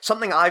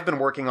 Something I've been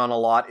working on a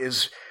lot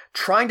is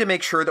trying to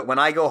make sure that when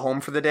I go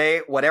home for the day,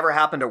 whatever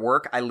happened at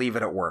work, I leave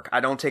it at work. I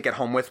don't take it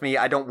home with me.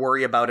 I don't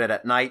worry about it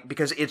at night,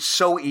 because it's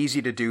so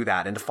easy to do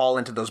that and to fall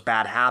into those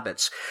bad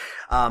habits.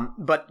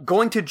 But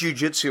going to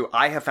jiu-jitsu,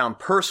 I have found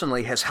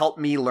personally, has helped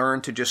me learn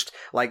to just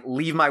like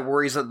leave my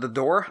worries at the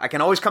door. I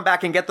can always come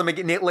back and get them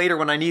again later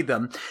when I need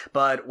them.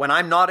 But when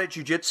I'm not at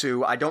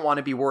jiu-jitsu, I don't want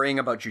to be worrying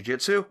about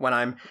jiu-jitsu. When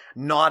I'm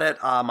not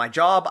at my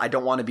job, I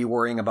don't want to be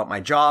worrying about my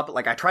job.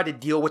 Like, I try to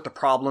deal with the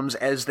problems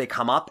as they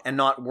come up and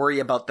not worry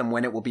about them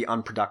when it will be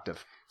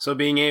unproductive. So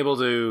being able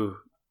to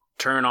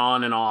turn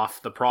on and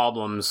off the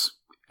problems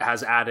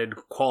has added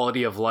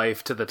quality of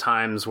life to the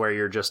times where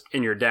you're just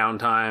in your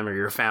downtime or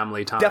your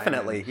family time.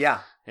 Definitely, yeah.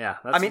 Yeah,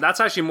 that's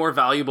actually more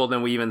valuable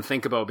than we even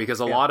think about, because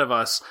a lot of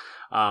us,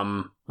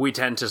 we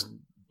tend to,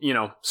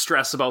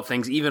 stress about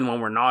things even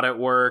when we're not at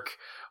work.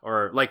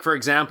 Or like, for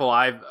example,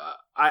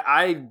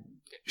 I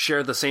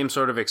share the same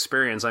sort of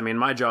experience. I mean,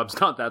 my job's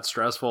not that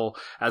stressful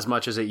as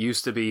much as it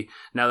used to be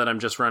now that I'm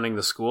just running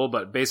the school,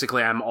 but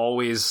basically I'm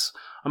always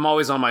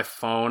on my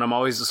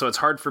phone. So it's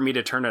hard for me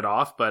to turn it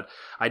off, but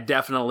I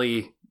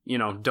definitely,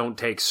 don't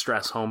take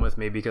stress home with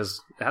me,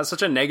 because it has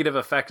such a negative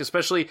effect.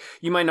 Especially,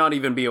 you might not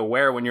even be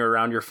aware when you're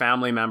around your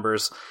family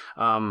members.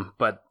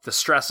 But the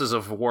stresses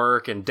of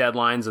work and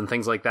deadlines and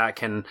things like that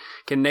can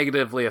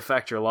negatively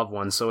affect your loved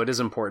ones. So it is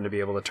important to be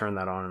able to turn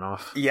that on and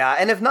off. Yeah.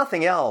 And if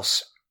nothing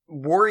else,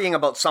 worrying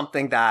about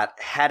something that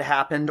had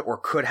happened or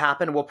could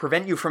happen will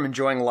prevent you from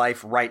enjoying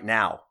life right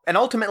now. And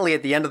ultimately,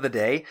 at the end of the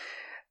day,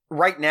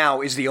 right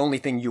now is the only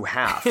thing you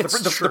have.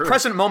 The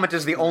present moment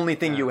is the only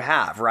thing you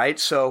have, right?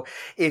 So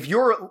if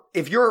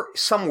you're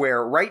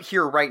somewhere right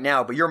here, right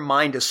now, but your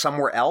mind is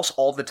somewhere else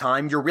all the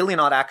time, you're really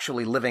not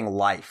actually living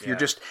life. Yeah. You're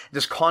just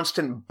this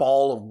constant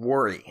ball of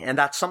worry. And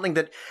that's something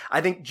that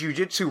I think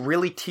jiu-jitsu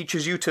really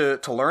teaches you to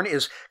learn,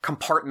 is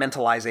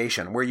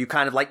compartmentalization, where you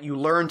kind of like, you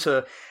learn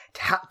to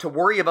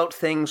worry about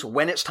things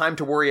when it's time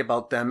to worry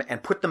about them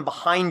and put them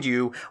behind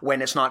you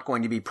when it's not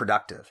going to be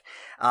productive.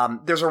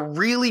 There's a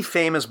really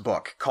famous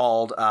book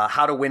called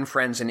How to Win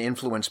Friends and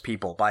Influence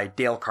People by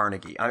Dale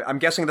Carnegie. I'm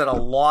guessing that a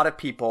lot of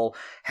people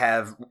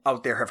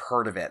out there have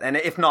heard of it. And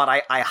if not,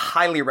 I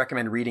highly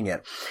recommend reading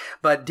it.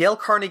 But Dale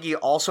Carnegie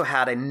also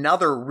had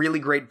another really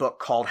great book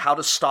called How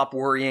to Stop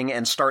Worrying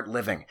and Start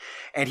Living.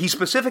 And he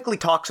specifically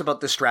talks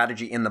about this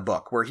strategy in the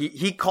book, where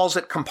he calls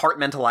it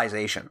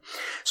compartmentalization.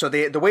 So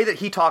the way that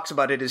he talks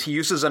about it is he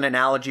uses an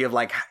analogy of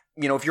like,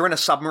 if you're in a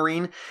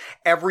submarine,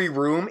 every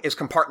room is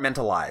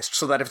compartmentalized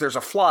so that if there's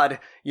a flood,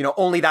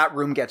 only that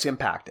room gets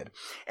impacted.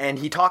 And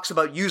he talks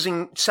about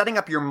setting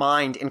up your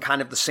mind in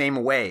kind of the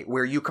same way,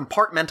 where you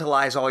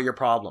compartmentalize all your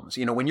problems.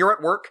 When you're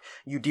at work,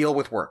 you deal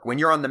with work. When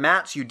you're on the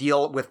mats, you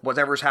deal with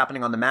whatever's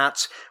happening on the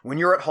mats. When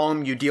you're at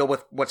home, you deal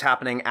with what's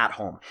happening at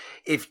home.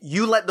 If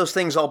you let those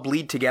things all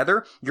bleed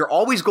together, you're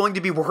always going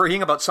to be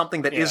worrying about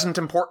something that isn't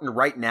important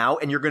right now,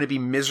 and you're going to be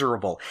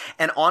miserable.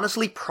 And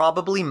honestly,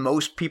 probably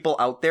most people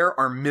out there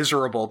are miserable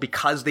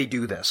because they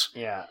do this.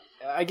 Yeah.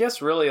 I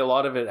guess really a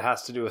lot of it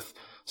has to do with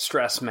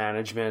stress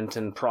management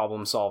and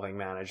problem solving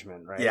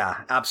management, right?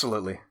 Yeah,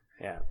 absolutely.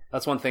 Yeah.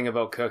 That's one thing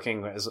about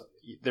cooking, is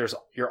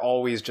you're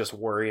always just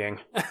worrying.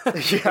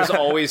 There's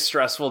always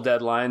stressful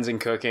deadlines in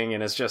cooking,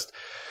 and it's just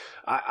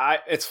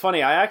it's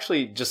funny. I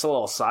actually, just a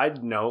little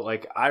side note,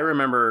 like I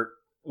remember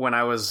when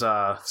I was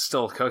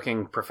still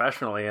cooking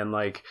professionally, and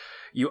like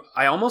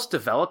I almost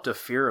developed a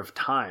fear of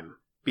time.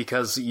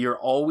 Because you're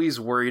always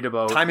worried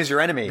about time is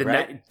your enemy,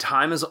 right?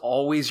 Time is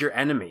always your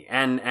enemy,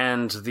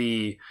 and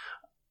the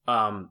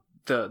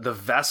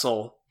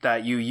vessel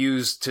that you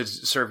use to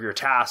serve your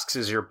tasks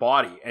is your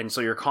body, and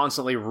so you're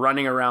constantly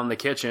running around the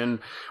kitchen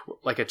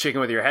like a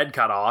chicken with your head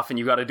cut off, and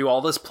you got to do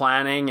all this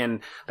planning, and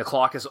the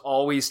clock is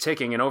always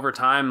ticking, and over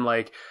time,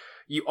 like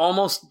you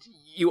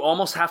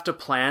almost have to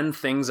plan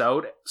things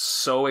out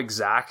so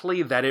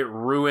exactly that it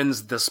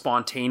ruins the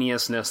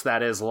spontaneousness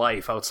that is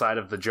life outside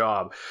of the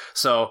job.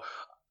 So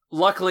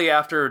luckily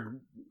after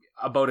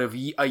about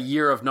a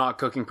year of not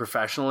cooking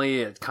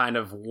professionally, it kind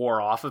of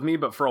wore off of me.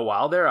 But for a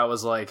while there, I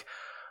was like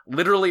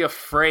literally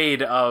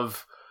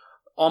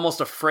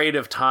almost afraid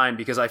of time,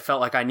 because I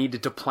felt like I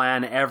needed to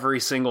plan every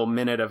single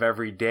minute of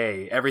every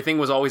day. Everything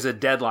was always a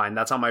deadline.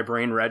 That's how my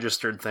brain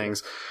registered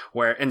things,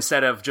 where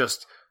instead of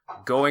just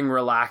going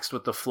relaxed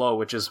with the flow,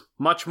 which is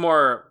much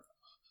more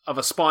of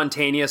a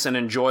spontaneous and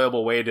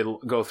enjoyable way to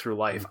go through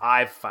life,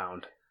 I've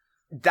found.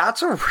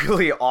 That's a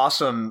really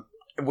awesome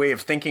way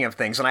of thinking of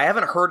things, and I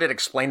haven't heard it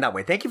explained that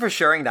way. Thank you for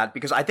sharing that,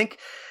 because I think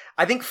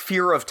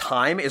fear of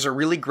time is a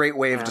really great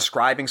way of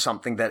describing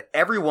something that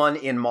everyone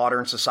in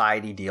modern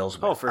society deals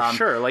with. Oh, for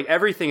sure. Like,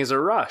 everything is a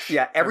rush.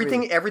 Yeah,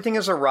 everything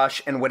is a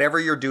rush, and whatever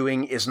you're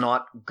doing is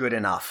not good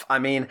enough. I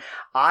mean,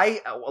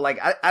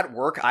 at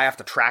work, I have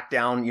to track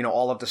down,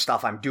 all of the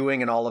stuff I'm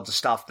doing and all of the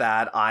stuff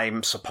that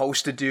I'm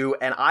supposed to do.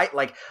 And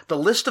the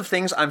list of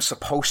things I'm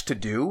supposed to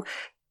do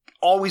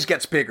always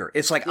gets bigger.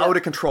 It's out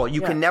of control.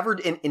 You can never,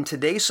 in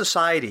today's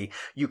society,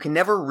 you can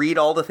never read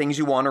all the things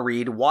you want to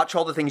read, watch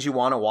all the things you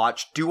want to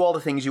watch, do all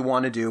the things you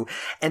want to do.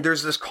 And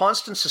there's this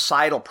constant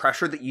societal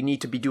pressure that you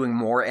need to be doing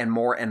more and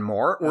more and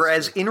more.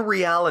 Whereas in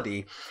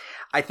reality,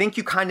 I think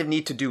you kind of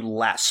need to do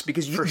less,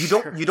 because you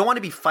don't want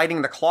to be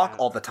fighting the clock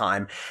all the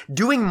time.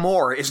 Doing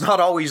more is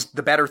not always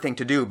the better thing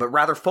to do, but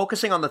rather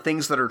focusing on the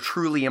things that are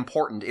truly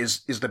important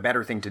is the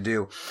better thing to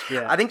do.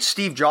 Yeah. I think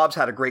Steve Jobs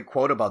had a great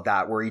quote about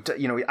that, where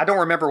I don't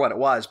remember what it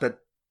was, but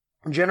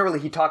generally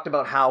he talked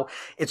about how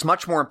it's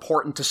much more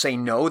important to say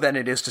no than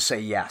it is to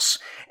say yes.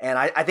 And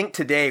I think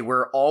today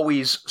we're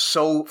always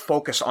so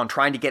focused on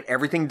trying to get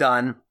everything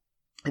done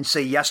and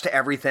say yes to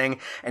everything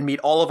and meet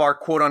all of our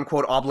quote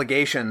unquote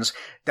obligations,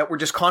 that we're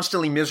just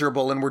constantly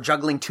miserable and we're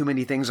juggling too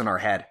many things in our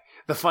head.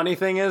 The funny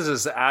thing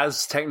is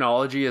as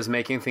technology is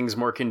making things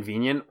more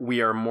convenient, we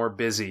are more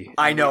busy.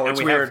 I know,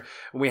 it's weird.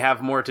 We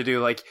have more to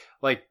do. Like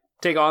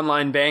take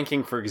online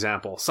banking, for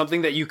example.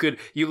 Something that you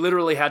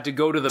literally had to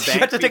go to the bank. You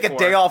had to take a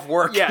day off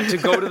work. Yeah, to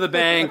go to the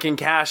bank and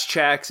cash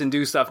checks and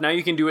do stuff. Now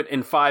you can do it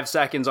in 5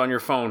 seconds on your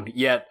phone,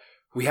 yet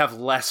we have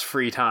less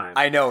free time.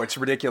 I know, it's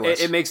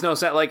ridiculous. It makes no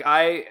sense.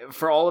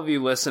 For all of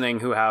you listening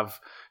who have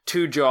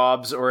 2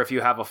 jobs, or if you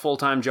have a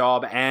full-time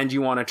job and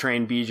you want to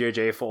train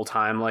BJJ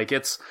full-time,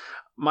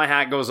 my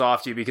hat goes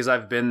off to you, because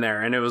I've been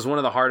there, and it was one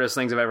of the hardest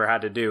things I've ever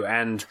had to do.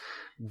 And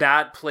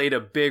that played a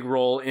big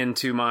role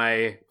into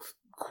my,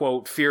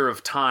 quote, fear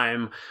of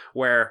time,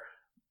 where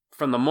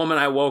from the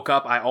moment I woke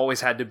up, I always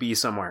had to be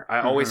somewhere.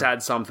 I always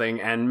had something,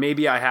 and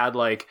maybe I had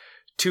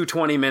 2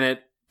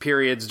 20-minute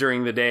periods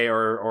during the day,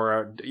 or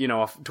a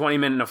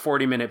 20-minute and a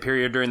 40-minute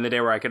period during the day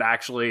where I could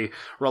actually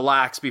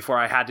relax before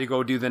I had to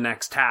go do the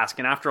next task.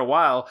 And after a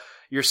while,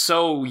 you're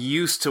so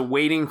used to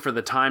waiting for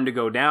the time to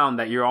go down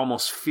that you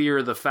almost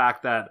fear the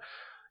fact that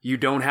you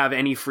don't have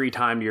any free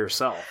time to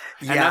yourself.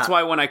 Yeah. And that's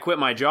why when I quit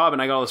my job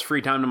and I got all this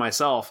free time to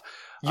myself,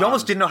 you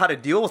almost didn't know how to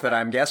deal with it,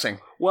 I'm guessing.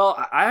 Well,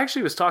 I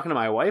actually was talking to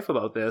my wife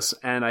about this,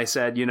 and I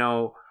said,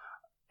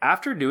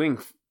 after doing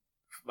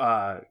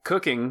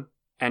cooking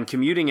and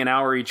commuting an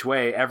hour each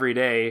way every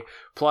day,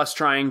 plus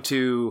trying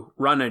to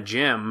run a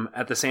gym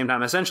at the same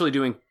time, essentially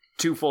doing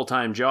 2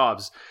 full-time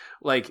jobs.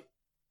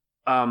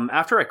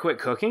 After I quit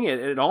cooking,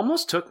 it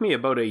almost took me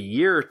about a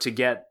year to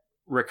get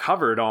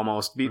recovered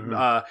almost,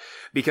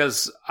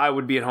 because I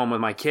would be at home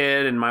with my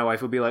kid and my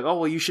wife would be like, oh,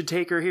 well, you should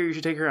take her here. You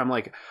should take her. I'm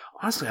like,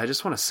 honestly, I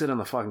just want to sit on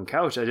the fucking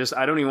couch. I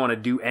don't even want to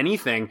do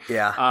anything.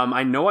 Yeah.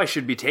 I know I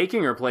should be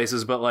taking her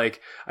places, but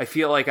I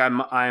feel like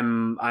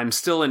I'm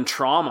still in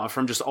trauma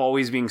from just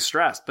always being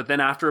stressed. But then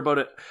after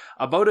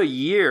about a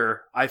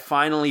year, I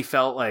finally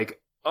felt like,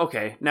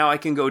 okay, now I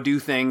can go do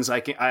things.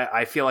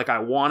 I feel like I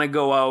want to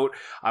go out.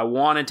 I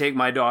want to take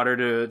my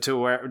daughter to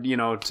where,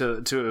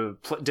 to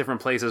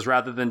different places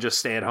rather than just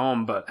stay at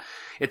home. But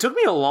it took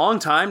me a long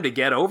time to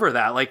get over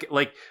that.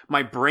 Like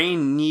my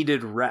brain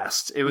needed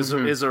rest. It was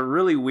is a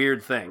really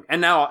weird thing.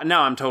 And now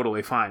I'm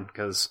totally fine,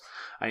 because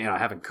I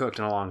haven't cooked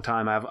in a long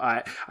time.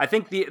 I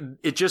think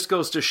it just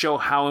goes to show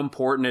how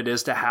important it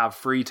is to have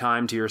free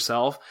time to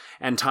yourself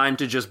and time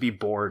to just be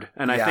bored.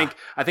 And I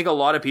think a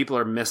lot of people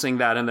are missing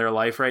that in their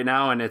life right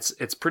now, and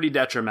it's pretty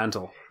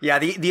detrimental. Yeah,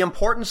 the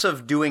importance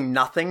of doing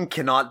nothing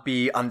cannot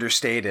be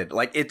understated.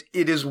 It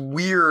is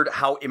weird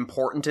how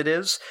important it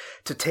is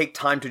to take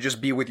time to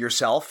just be with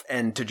yourself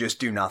and to just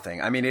do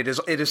nothing. I mean, it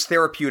is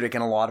therapeutic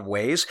in a lot of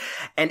ways,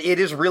 and it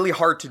is really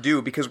hard to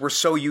do because we're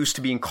so used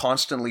to being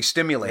constantly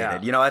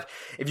stimulated. Yeah.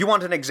 If you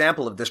want an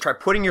example of this, try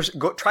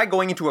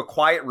going into a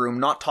quiet room,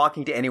 not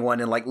talking to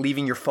anyone, and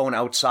leaving your phone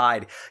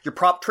outside. Do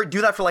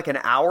that for an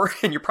hour,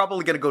 and you're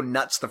probably going to go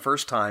nuts the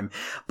first time,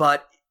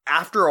 but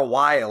after a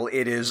while,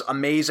 it is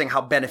amazing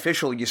how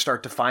beneficial you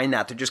start to find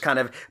that, to just kind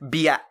of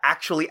be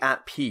actually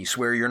at peace,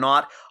 where you're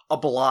not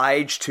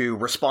obliged to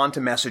respond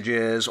to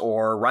messages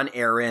or run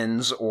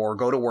errands or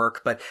go to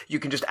work, but you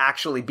can just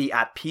actually be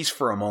at peace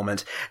for a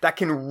moment. That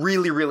can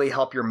really, really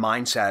help your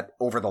mindset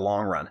over the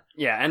long run.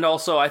 Yeah, and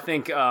also I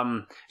think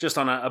just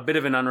on a bit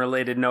of an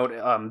unrelated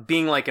note,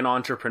 being like an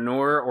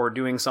entrepreneur or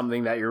doing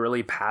something that you're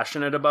really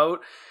passionate about,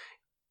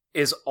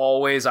 is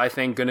always, I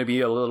think, going to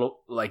be a little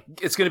like,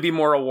 it's going to be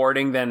more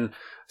rewarding than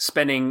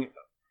spending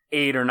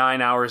 8 or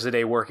 9 hours a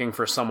day working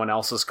for someone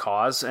else's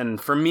cause. And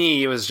for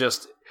me, it was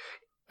just,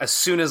 as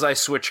soon as I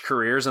switched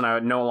careers and I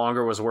no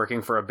longer was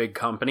working for a big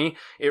company,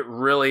 it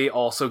really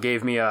also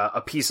gave me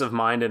a peace of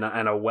mind and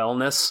a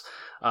wellness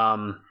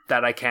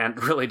that I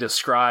can't really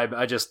describe.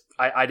 I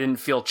didn't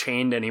feel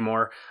chained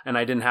anymore, and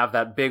I didn't have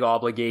that big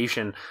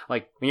obligation.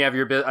 Like, when you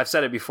have I've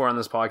said it before on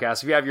this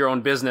podcast, if you have your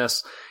own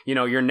business, you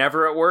know, you're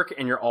never at work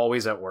and you're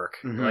always at work.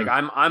 Mm-hmm. Like,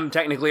 I'm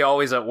technically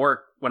always at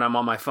work when I'm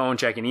on my phone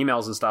checking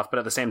emails and stuff, but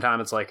at the same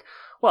time, it's like,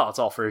 well, it's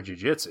all for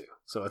jiu-jitsu.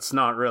 So it's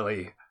not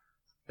really,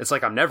 it's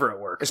like I'm never at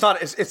work. It's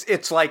not,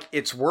 it's like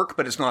it's work,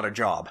 but it's not a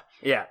job.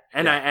 Yeah.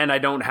 And I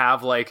don't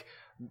have like,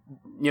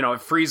 you know,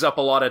 it frees up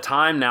a lot of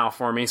time now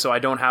for me, so I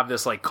don't have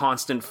this like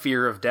constant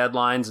fear of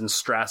deadlines and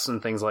stress and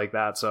things like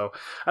that. So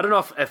I don't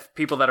know if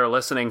people that are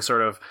listening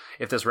sort of,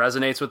 if this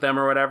resonates with them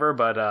or whatever,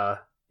 but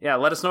yeah,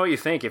 let us know what you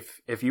think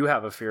if you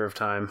have a fear of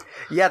time.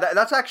 Yeah,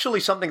 that's actually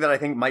something that I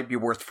think might be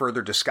worth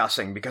further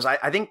discussing, because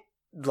I think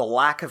the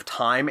lack of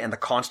time and the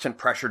constant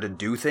pressure to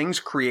do things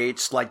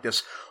creates like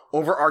this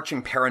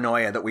overarching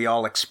paranoia that we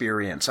all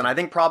experience. And I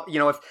think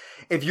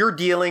if you're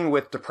dealing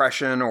with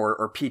depression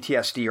or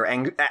PTSD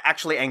or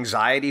actually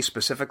anxiety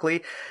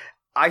specifically,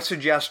 I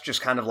suggest just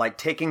kind of like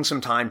taking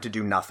some time to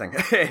do nothing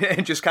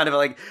and just kind of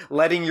like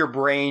letting your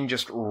brain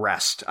just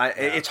rest.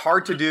 It's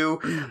hard to do,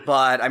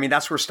 but I mean,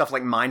 that's where stuff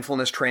like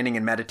mindfulness training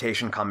and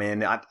meditation come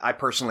in. I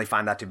personally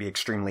find that to be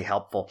extremely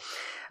helpful.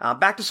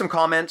 Back to some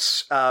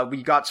comments.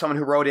 We got someone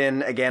who wrote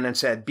in again and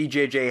said,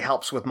 BJJ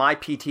helps with my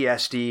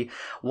PTSD.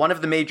 One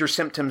of the major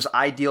symptoms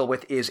I deal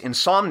with is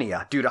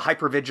insomnia due to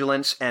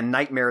hypervigilance and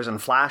nightmares and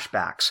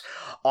flashbacks.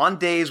 On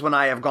days when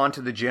I have gone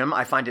to the gym,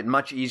 I find it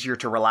much easier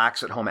to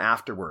relax at home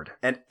afterward.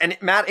 And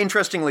Matt,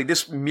 interestingly,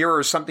 this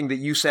mirrors something that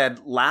you said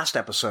last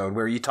episode,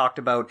 where you talked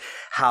about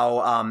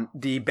how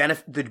the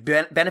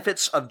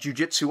benefits of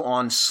jiu-jitsu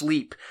on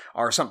sleep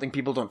are something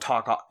people don't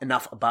talk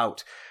enough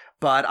about.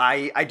 But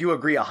I do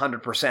agree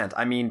 100%.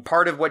 I mean,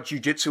 part of what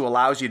jiu-jitsu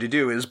allows you to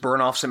do is burn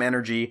off some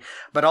energy,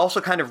 but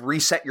also kind of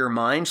reset your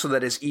mind so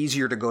that it's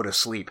easier to go to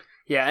sleep.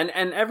 Yeah,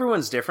 and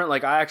everyone's different.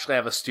 Like, I actually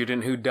have a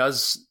student who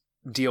does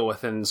deal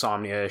with an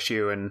insomnia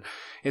issue and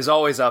is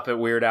always up at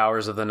weird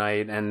hours of the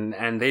night,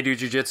 and they do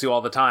jiu-jitsu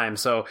all the time.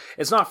 So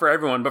it's not for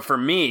everyone, but for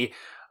me,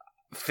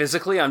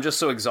 physically, I'm just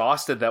so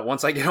exhausted that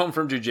once I get home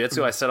from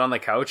jiu-jitsu, I sit on the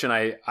couch and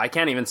I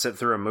can't even sit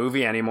through a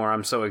movie anymore.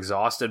 I'm so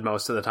exhausted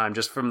most of the time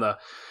just from the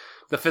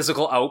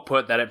physical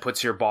output that it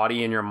puts your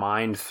body and your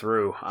mind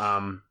through.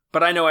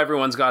 But I know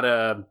everyone's got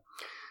a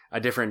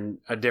different,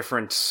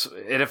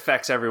 it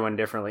affects everyone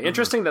differently.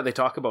 Interesting that they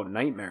talk about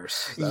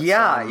nightmares.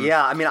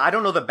 Yeah. I mean, I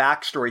don't know the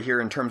backstory here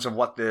in terms of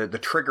what the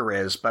trigger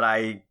is, but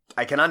I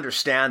can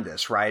understand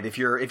this, right? If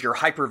you're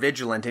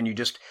hypervigilant and you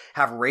just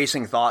have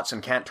racing thoughts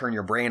and can't turn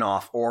your brain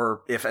off,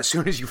 or if as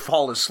soon as you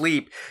fall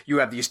asleep, you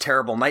have these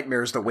terrible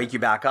nightmares that wake you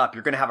back up,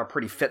 you're going to have a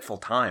pretty fitful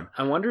time.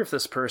 I wonder if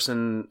this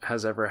person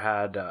has ever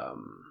had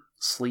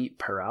sleep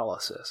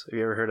paralysis. Have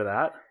you ever heard of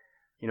that?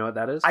 You know what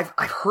that is? I've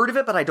heard of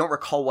it, but I don't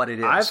recall what it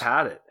is. I've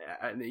had it.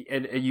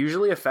 It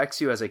usually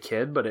affects you as a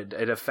kid, but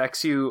it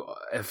affects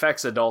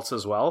adults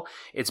as well.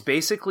 It's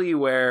basically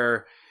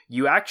where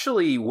you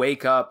actually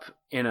wake up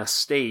in a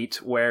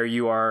state where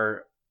you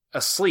are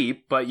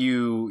asleep, but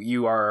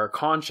you are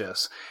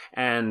conscious,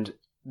 and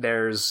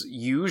there's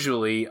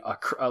usually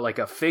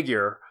a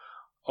figure,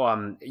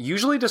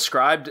 usually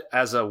described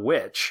as a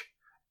witch,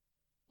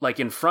 like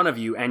in front of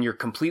you, and you're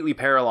completely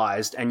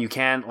paralyzed and you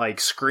can't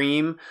like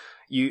scream.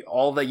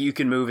 All that you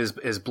can move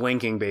is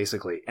blinking,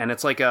 basically. And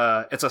it's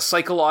a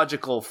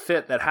psychological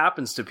fit that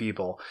happens to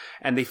people,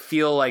 and they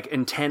feel like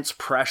intense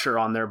pressure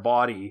on their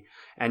body,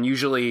 and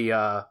usually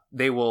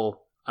they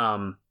will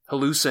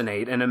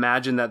hallucinate and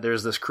imagine that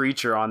there's this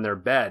creature on their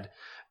bed.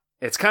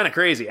 It's kind of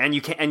crazy, and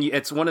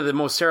it's one of the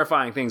most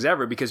terrifying things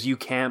ever because you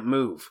can't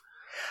move.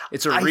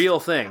 It's a real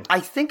thing. I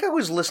think I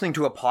was listening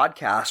to a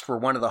podcast where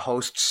one of the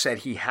hosts said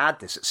he had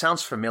this. It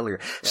sounds familiar.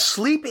 Yeah.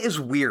 Sleep is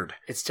weird.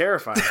 It's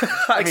terrifying.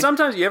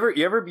 Sometimes you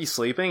ever be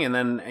sleeping and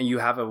then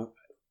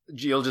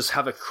you'll just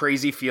have a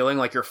crazy feeling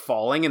like you're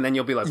falling, and then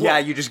you'll be like, whoa. Yeah,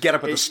 you just get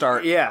up at the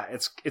start. Yeah,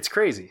 it's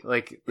crazy.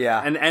 Like,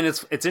 yeah. And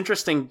it's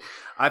interesting.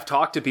 I've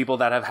talked to people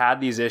that have had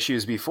these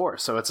issues before,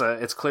 so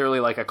it's clearly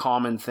like a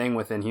common thing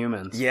within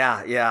humans.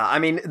 Yeah. I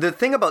mean, the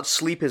thing about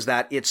sleep is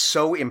that it's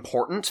so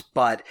important,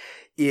 but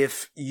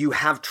if you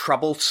have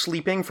trouble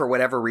sleeping for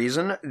whatever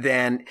reason,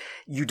 then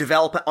you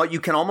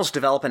can almost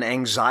develop an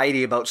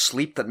anxiety about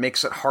sleep that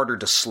makes it harder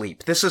to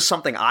sleep. This is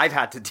something I've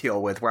had to deal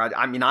with, where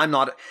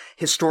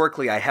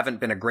historically, I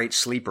haven't been a great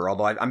sleeper,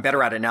 although I'm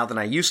better at it now than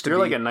I used to be. You're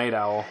like a night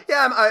owl.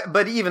 Yeah,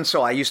 but even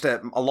so,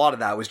 a lot of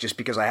that was just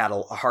because I had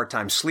a hard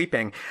time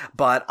sleeping.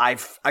 But I've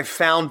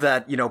found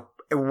that,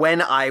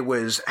 when I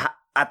was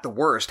at the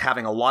worst,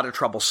 having a lot of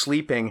trouble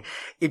sleeping,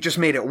 it just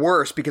made it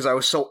worse because I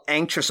was so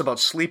anxious about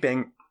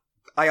sleeping.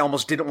 I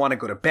almost didn't want to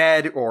go to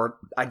bed, or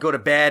I'd go to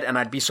bed and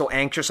I'd be so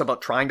anxious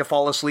about trying to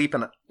fall asleep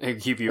and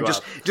It'd keep you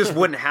just, up. just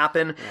wouldn't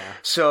happen. Yeah.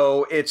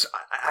 So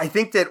I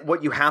think that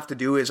what you have to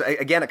do is,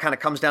 again, it kind of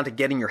comes down to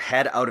getting your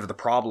head out of the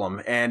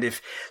problem. And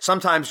if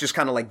sometimes just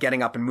kind of like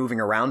getting up and moving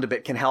around a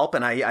bit can help.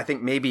 And I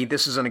think maybe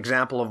this is an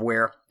example of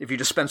where if you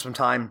just spend some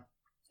time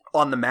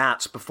on the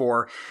mats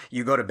before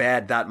you go to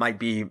bed, that might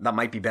be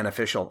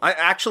beneficial.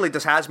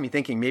 This has me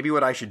thinking maybe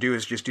what I should do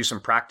is just do some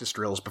practice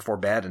drills before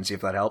bed and see if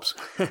that helps.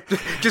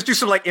 Just do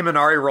some like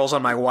Imanari rolls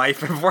on my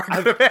wife before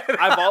I go to bed.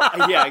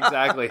 Yeah,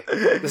 exactly.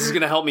 This is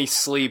going to help me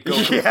sleep, go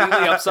completely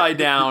upside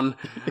down.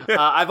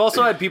 I've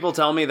also had people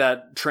tell me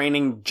that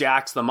training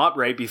jacks them up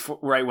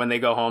right when they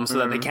go home so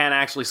that they can't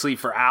actually sleep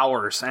for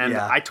hours. And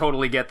I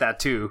totally get that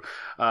too,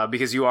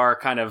 because you are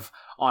kind of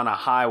on a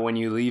high when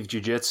you leave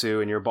jiu-jitsu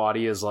and your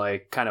body is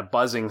like kind of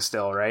buzzing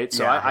still, right?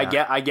 So I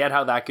get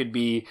how that could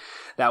be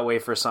that way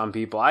for some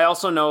people. I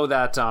also know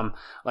that and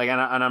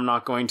I'm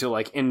not going to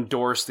like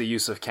endorse the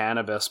use of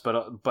cannabis, but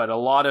a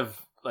lot of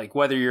like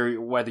whether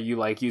you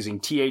like using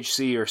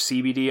THC or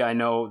CBD, I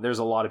know there's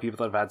a lot of people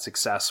that have had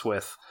success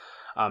with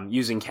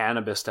using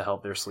cannabis to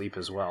help their sleep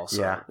as well.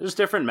 So there's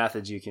different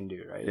methods you can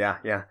do, right?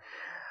 Yeah.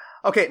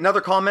 Okay, another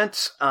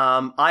comment.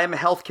 I am a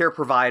healthcare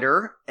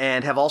provider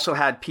and have also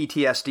had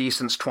PTSD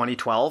since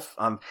 2012.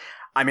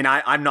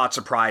 I'm not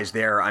surprised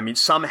there. I mean,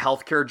 some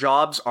healthcare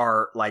jobs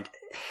are like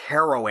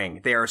harrowing.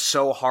 They are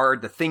so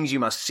hard. The things you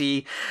must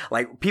see,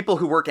 like people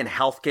who work in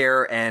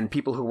healthcare and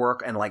people who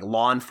work in like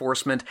law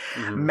enforcement,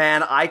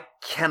 man, I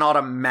cannot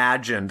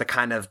imagine the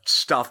kind of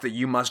stuff that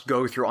you must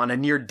go through on a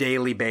near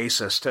daily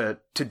basis to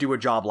do a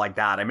job like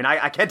that. I mean,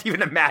 I can't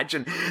even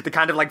imagine the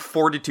kind of like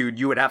fortitude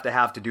you would have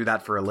to do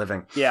that for a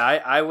living. Yeah,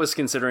 I was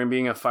considering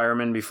being a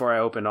fireman before I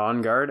opened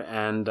On Guard,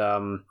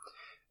 and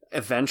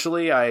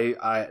eventually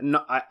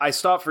I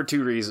stopped for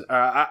two reasons.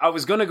 I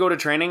was going to go to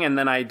training and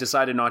then I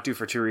decided not to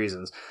for two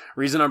reasons.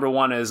 Reason number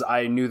one is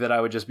I knew that I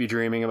would just be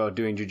dreaming about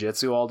doing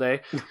jiu-jitsu all day.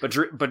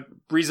 But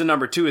reason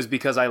number two is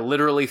because I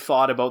literally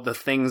thought about the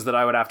things that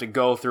I would have to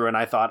go through and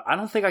I thought, I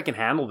don't think I can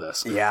handle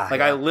this.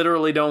 I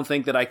literally don't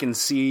think that I can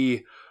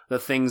see the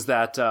things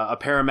that a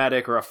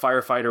paramedic or a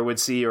firefighter would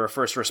see, or a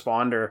first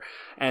responder,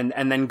 and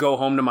then go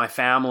home to my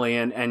family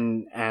and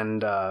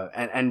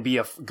be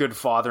a good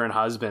father and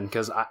husband,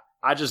 because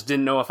I just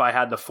didn't know if I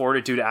had the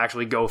fortitude to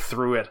actually go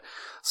through it.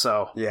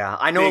 So yeah,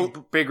 I know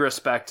big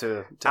respect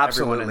to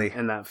absolutely everyone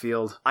in that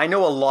field. I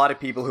know a lot of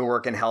people who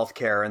work in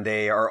healthcare and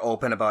they are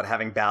open about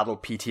having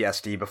battled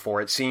PTSD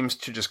before. It seems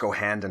to just go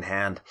hand in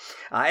hand.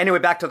 Anyway,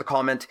 back to the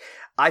comment.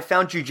 I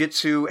found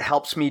jiu-jitsu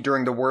helps me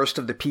during the worst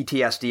of the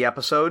PTSD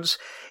episodes.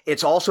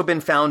 It's also been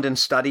found in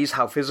studies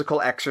how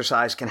physical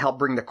exercise can help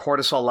bring the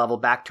cortisol level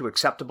back to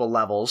acceptable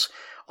levels.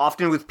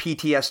 Often with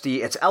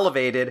PTSD, it's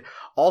elevated,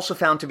 also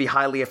found to be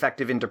highly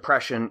effective in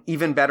depression,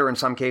 even better in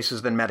some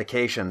cases than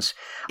medications.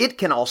 It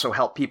can also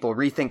help people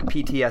rethink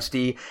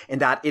PTSD in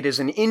that it is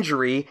an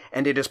injury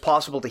and it is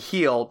possible to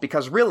heal,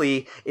 because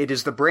really it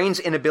is the brain's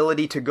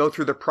inability to go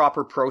through the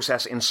proper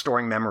process in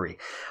storing memory.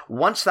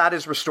 Once that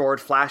is restored,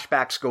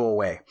 flashbacks go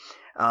away.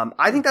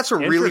 I think that's a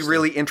really,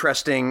 really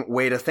interesting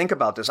way to think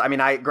about this. I mean,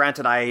 I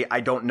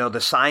don't know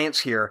the science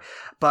here,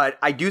 but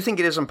I do think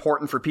it is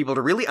important for people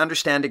to really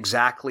understand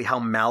exactly how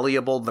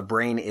malleable the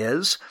brain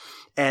is.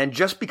 And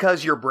just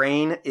because your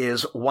brain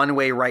is one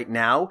way right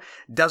now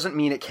doesn't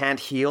mean it can't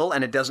heal,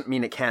 and it doesn't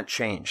mean it can't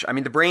change. I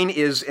mean, the brain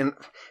it's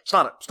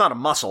not a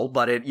muscle,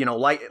 but it,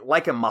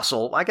 like a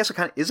muscle, I guess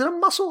is it a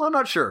muscle? I'm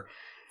not sure.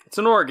 It's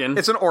an organ.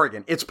 It's an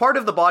organ. It's part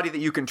of the body that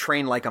you can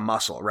train like a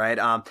muscle, right?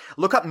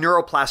 Look up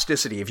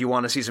neuroplasticity if you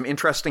want to see some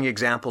interesting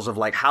examples of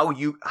like how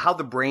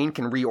the brain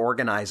can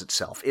reorganize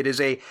itself. It is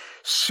a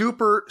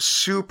super,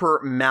 super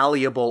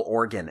malleable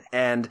organ,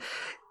 and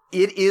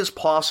it is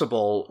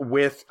possible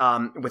with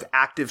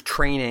active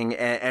training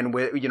and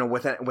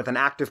with an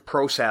active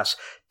process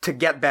to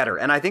get better.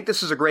 And I think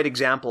this is a great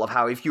example of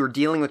how, if you're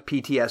dealing with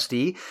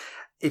PTSD,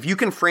 if you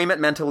can frame it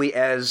mentally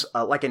as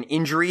like an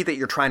injury that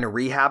you're trying to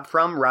rehab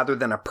from rather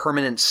than a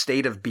permanent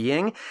state of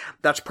being,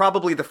 that's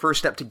probably the first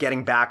step to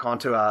getting back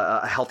onto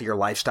a healthier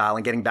lifestyle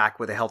and getting back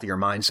with a healthier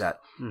mindset.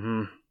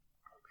 Mm-hmm.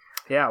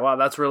 Yeah, wow,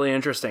 that's really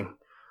interesting.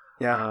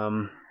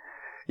 Yeah.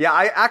 Yeah,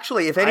 I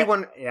actually, if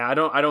anyone... I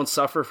don't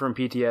suffer from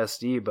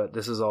PTSD, but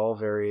this is all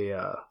very...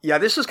 Yeah,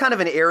 this is kind of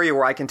an area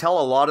where I can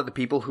tell a lot of the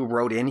people who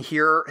wrote in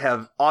here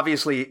have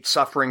obviously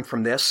suffering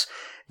from this.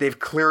 They've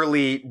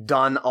clearly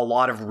done a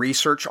lot of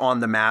research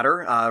on the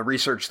matter,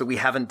 research that we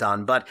haven't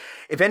done. But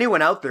if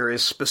anyone out there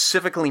is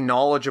specifically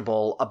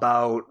knowledgeable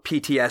about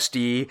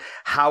PTSD,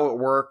 how it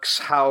works,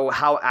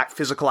 how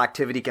physical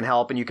activity can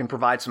help, and you can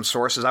provide some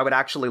sources, I would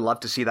actually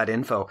love to see that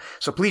info.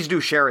 So please do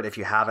share it if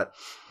you have it.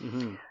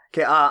 Mm-hmm.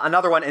 Okay,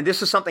 another one, and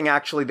this is something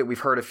actually that we've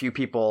heard a few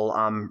people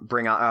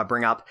bring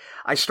up.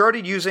 I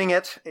started using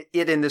it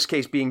in this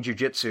case being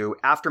jiu-jitsu,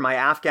 after my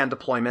Afghan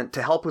deployment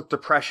to help with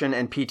depression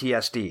and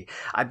PTSD.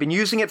 I've been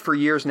using it for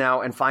years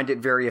now and find it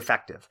very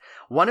effective.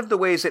 One of the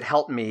ways it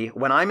helped me,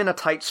 when I'm in a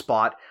tight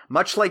spot,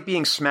 much like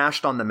being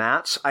smashed on the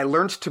mats, I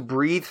learned to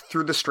breathe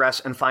through the stress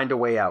and find a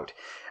way out.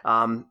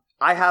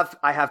 I have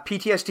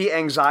PTSD,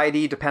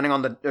 anxiety, depending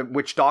on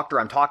which doctor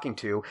I'm talking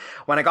to.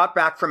 When I got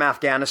back from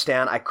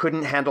Afghanistan, I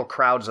couldn't handle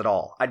crowds at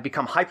all. I'd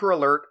become hyper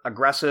alert,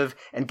 aggressive,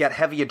 and get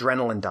heavy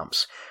adrenaline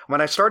dumps.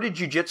 When I started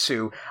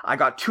jiu-jitsu, I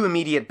got 2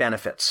 immediate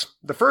benefits.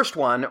 The first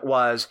one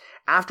was,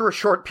 after a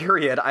short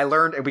period, I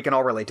learned, and we can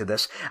all relate to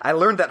this, I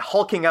learned that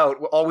hulking out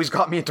always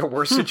got me into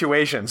worse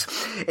situations.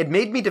 It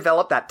made me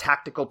develop that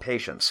tactical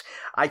patience.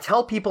 I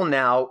tell people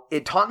now,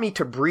 it taught me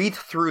to breathe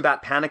through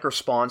that panic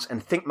response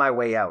and think my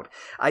way out.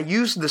 I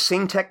used the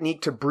same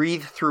technique to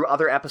breathe through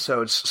other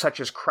episodes, such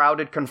as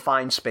crowded,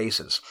 confined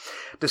spaces.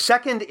 The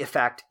second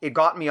effect, it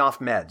got me off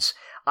meds.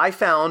 I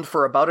found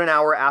for about an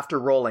hour after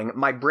rolling,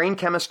 my brain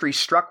chemistry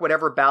struck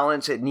whatever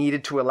balance it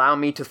needed to allow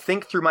me to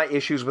think through my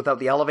issues without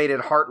the elevated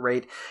heart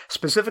rate,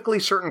 specifically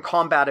certain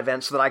combat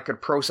events that I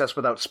could process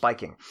without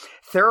spiking.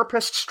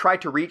 Therapists try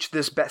to reach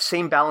this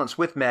same balance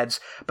with meds,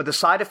 but the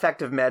side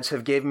effect of meds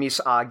have gave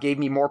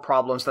me more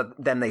problems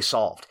than they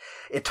solved.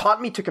 It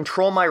taught me to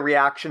control my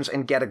reactions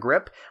and get a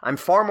grip. I'm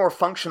far more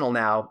functional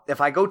now. If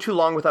I go too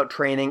long without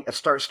training, it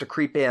starts to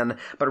creep in,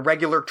 but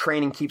regular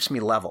training keeps me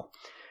level.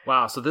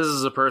 Wow, so this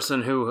is a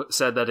person who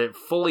said that it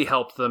fully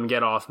helped them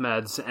get off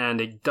meds, and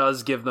it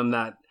does give them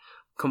that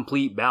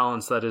complete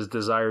balance that is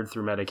desired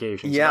through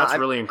medication. So yeah, that's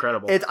really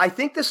incredible. I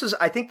think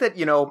that,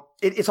 you know,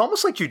 it's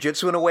almost like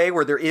jiu-jitsu in a way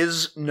where there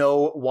is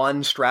no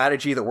one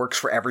strategy that works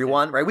for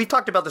everyone, right? We've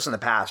talked about this in the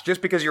past.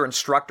 Just because your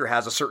instructor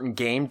has a certain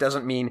game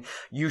doesn't mean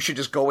you should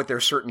just go with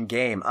their certain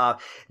game.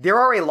 There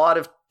are a lot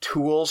of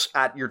tools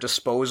at your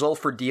disposal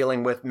for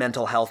dealing with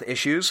mental health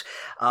issues.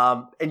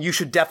 And you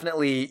should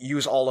definitely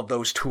use all of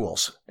those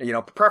tools, you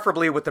know,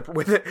 preferably with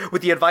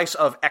the advice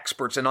of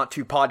experts and not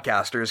 2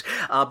 podcasters.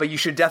 But you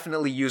should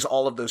definitely use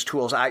all of those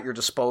tools at your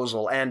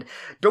disposal. And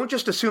don't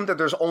just assume that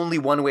there's only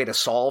one way to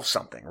solve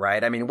something,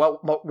 right? I mean,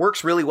 what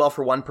works really well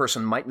for one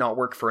person might not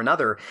work for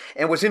another.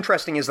 And what's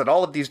interesting is that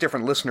all of these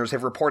different listeners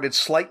have reported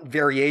slight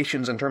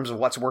variations in terms of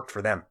what's worked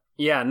for them.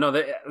 Yeah,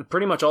 no,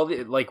 pretty much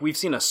we've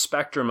seen a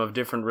spectrum of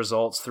different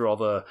results through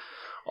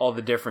all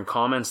the different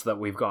comments that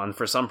we've gotten.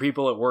 For some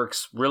people, it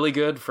works really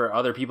good. For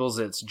other people's,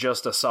 it's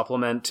just a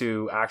supplement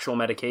to actual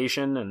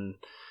medication, and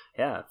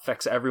yeah, it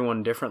affects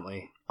everyone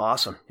differently.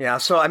 Awesome. Yeah.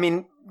 So, I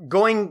mean,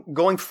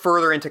 going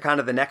further into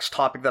kind of the next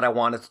topic that I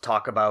wanted to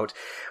talk about,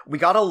 we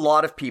got a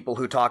lot of people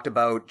who talked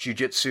about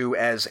jiu-jitsu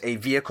as a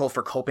vehicle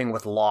for coping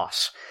with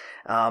loss.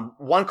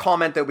 One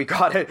comment that we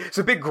got, it's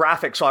a big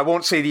graphic, so I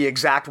won't say the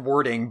exact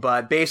wording,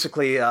 but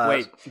basically...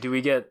 Wait, do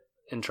we get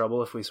in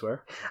trouble if we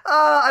swear?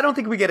 I don't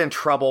think we get in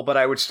trouble, but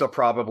I would still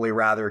probably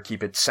rather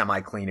keep it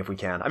semi-clean if we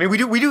can. I mean,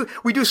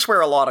 we do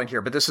swear a lot on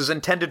here, but this is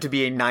intended to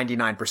be a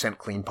 99%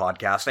 clean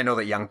podcast. I know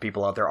that young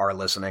people out there are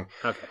listening.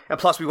 Okay. And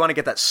plus, we want to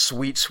get that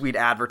sweet, sweet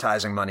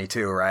advertising money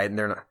too, right? And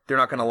they're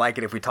not going to like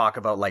it if we talk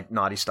about like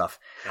naughty stuff.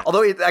 Yeah.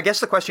 Although I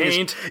guess the question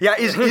is,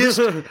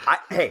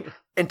 hey,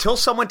 until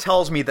someone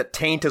tells me that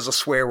taint is a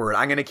swear word,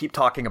 I'm going to keep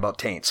talking about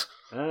taints.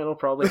 It'll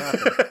probably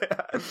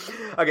happen.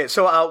 Okay,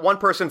 so one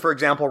person, for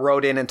example,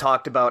 wrote in and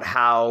talked about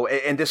how,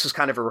 and this is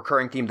kind of a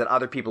recurring theme that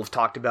other people have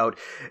talked about,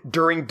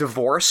 during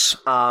divorce,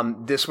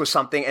 this was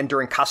something, and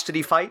during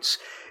custody fights,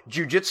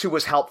 jiu-jitsu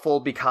was helpful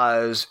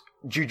because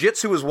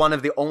jiu-jitsu was one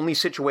of the only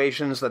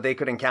situations that they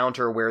could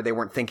encounter where they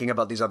weren't thinking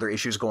about these other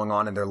issues going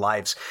on in their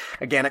lives.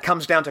 Again, it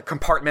comes down to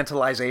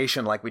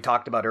compartmentalization, like we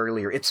talked about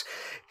earlier.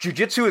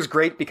 Jiu-jitsu is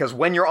great because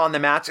when you're on the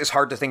mats, it's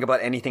hard to think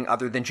about anything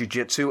other than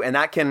jiu-jitsu, and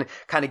that can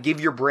kind of give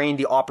your brain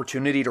the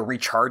opportunity to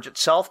recharge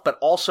itself, but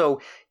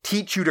also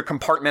teach you to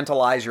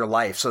compartmentalize your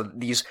life so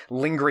these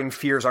lingering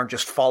fears aren't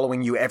just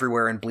following you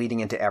everywhere and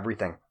bleeding into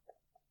everything.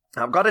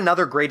 I've got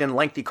another great and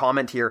lengthy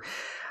comment here.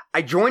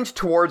 I joined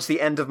towards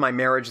the end of my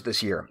marriage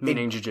this year.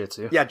 Meaning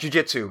jiu-jitsu. Yeah,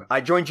 jiu-jitsu. I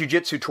joined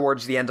jiu-jitsu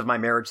towards the end of my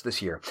marriage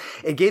this year.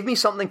 It gave me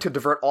something to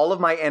divert all of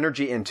my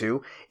energy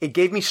into. It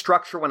gave me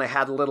structure when I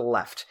had little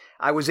left.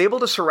 I was able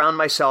to surround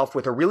myself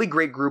with a really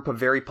great group of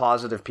very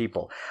positive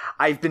people.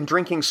 I've been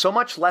drinking so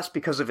much less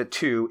because of it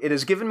too. It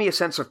has given me a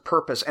sense of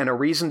purpose and a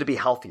reason to be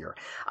healthier.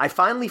 I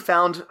finally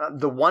found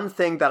the one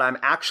thing that I'm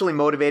actually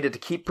motivated to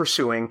keep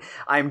pursuing.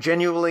 I'm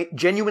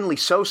genuinely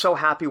so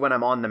happy when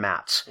I'm on the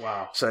mats.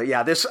 Wow. So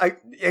yeah,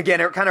 again,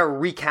 it kind of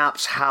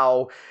recaps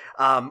how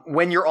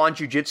when you're on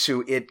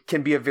jiu-jitsu, it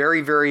can be a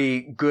very,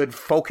 very good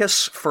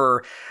focus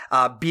for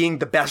being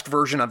the best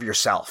version of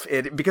yourself.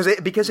 Because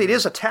it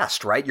is a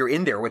test, right? You're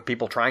in there with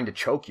people trying to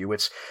choke you.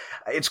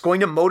 It's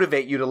going to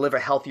motivate you to live a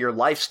healthier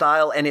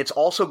lifestyle, and it's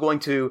also going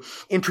to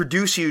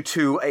introduce you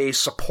to a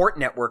support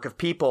network of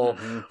people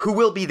who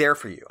will be there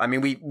for you. I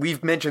mean,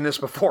 we've mentioned this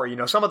before. You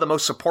know, some of the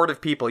most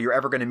supportive people you're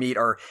ever going to meet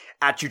are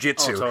at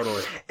jiu-jitsu. Oh,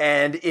 totally.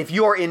 And if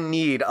you are in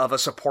need of a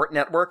support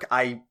network,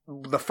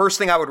 the first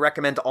thing I would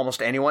recommend to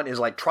almost anyone is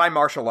like try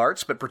martial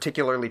arts, but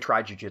particularly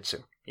try jiu-jitsu.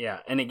 Yeah,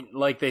 and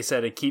like they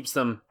said, it keeps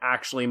them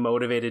actually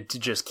motivated to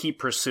just keep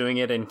pursuing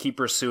it and keep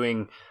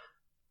pursuing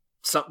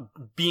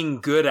being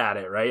good at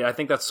it, right? I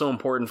think that's so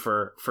important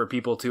for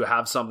people to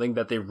have something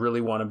that they really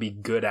want to be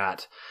good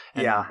at,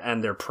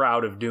 and they're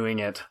proud of doing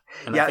it.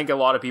 And I think a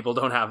lot of people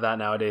don't have that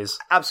nowadays.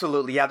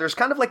 Absolutely. Yeah. There's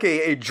kind of like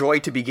a joy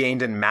to be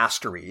gained in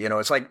mastery. You know,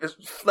 it's like,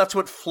 that's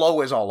what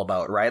flow is all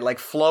about, right? Like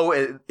flow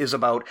is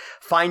about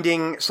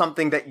finding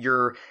something that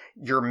you're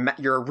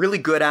really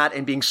good at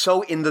and being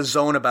so in the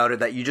zone about it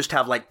that you just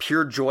have like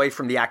pure joy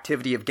from the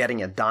activity of getting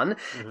it done.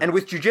 Mm-hmm. And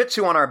with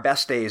jiu-jitsu on our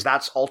best days,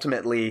 that's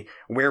ultimately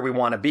where we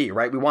want to be,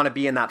 right? We want to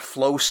be in that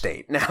flow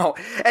state. Now,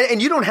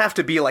 and you don't have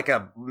to be like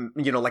a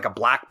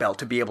black belt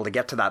to be able to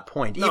get to that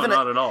point. No,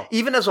 not at all.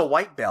 Even as a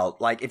white belt,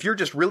 like if you're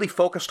just really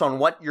focused on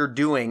what you're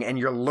doing and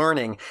you're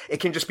learning, it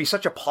can just be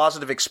such a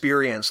positive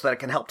experience that it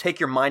can help take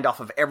your mind off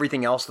of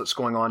everything else that's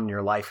going on in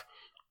your life.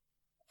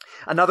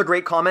 Another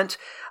great comment.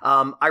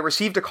 I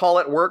received a call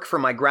at work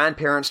from my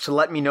grandparents to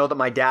let me know that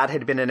my dad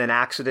had been in an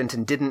accident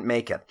and didn't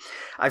make it.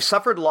 I've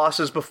suffered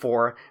losses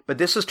before, but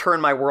this has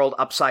turned my world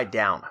upside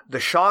down. The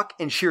shock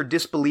and sheer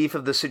disbelief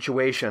of the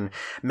situation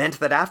meant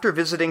that after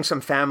visiting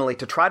some family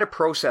to try to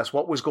process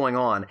what was going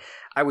on,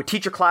 I would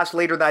teach a class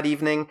later that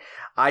evening.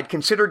 I'd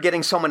considered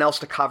getting someone else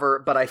to cover,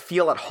 but I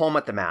feel at home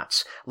at the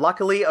mats.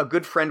 Luckily, a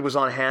good friend was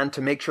on hand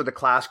to make sure the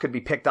class could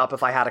be picked up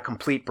if I had a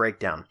complete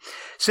breakdown.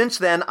 Since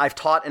then, I've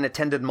taught and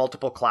attended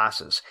multiple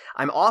classes.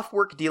 I'm off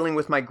work dealing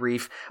with my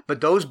grief, but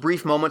those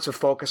brief moments of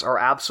focus are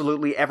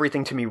absolutely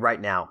everything to me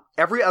right now.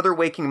 Every other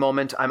waking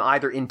moment, I'm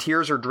either in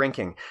tears or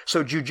drinking,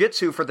 so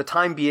jiu-jitsu for the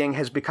time being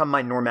has become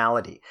my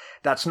normality.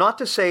 That's not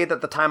to say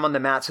that the time on the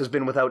mats has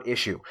been without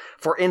issue.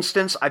 For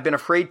instance, I've been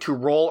afraid to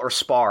roll or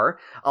spar.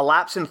 A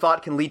lapse in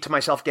thought can lead to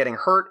myself getting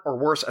hurt, or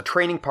worse, a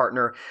training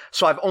partner,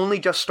 so I've only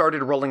just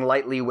started rolling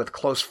lightly with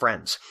close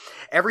friends.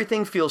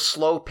 Everything feels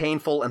slow,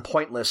 painful, and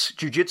pointless.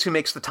 Jiu-jitsu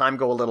makes the time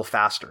go a little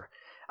faster.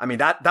 I mean,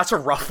 that's a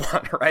rough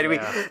one, right?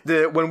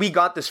 Yeah. When we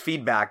got this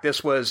feedback,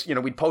 this was,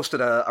 we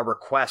posted a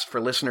request for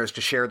listeners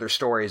to share their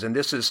stories. And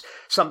this is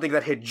something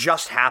that had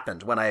just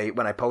happened when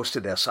I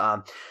posted this.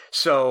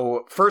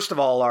 So first of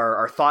all,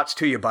 our thoughts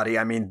to you, buddy.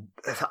 I mean,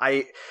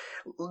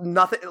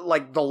 nothing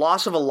like the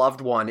loss of a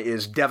loved one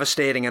is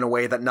devastating in a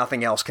way that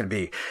nothing else can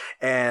be.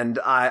 And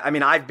I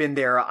mean, I've been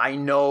there. I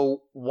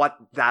know what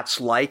that's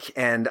like.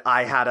 And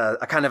I had a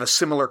kind of a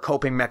similar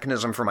coping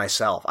mechanism for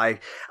myself.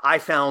 I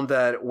found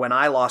that when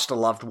I lost a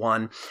loved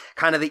one,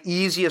 kind of the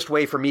easiest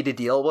way for me to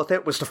deal with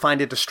it was to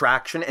find a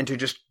distraction and to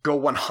just go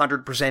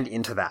 100%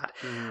 into that.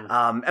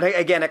 Mm. And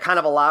again, it kind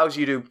of allows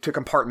you to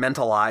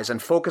compartmentalize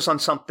and focus on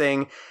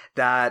something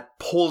that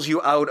pulls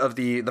you out of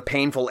the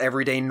painful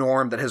everyday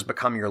norm that has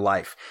become your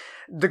life.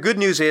 The good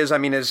news is, I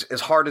mean, as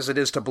hard as it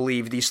is to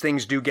believe, these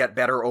things do get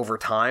better over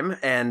time.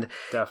 And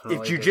definitely,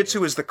 if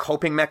jiu-jitsu is the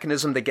coping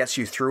mechanism that gets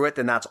you through it,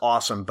 then that's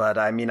awesome. But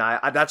I mean,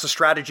 that's a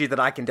strategy that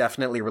I can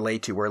definitely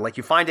relate to, where like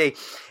you find a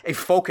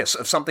focus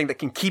of something that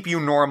can keep you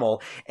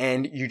normal,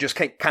 and you just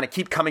kind of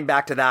keep coming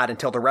back to that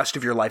until the rest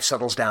of your life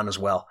settles down as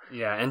well.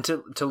 Yeah, and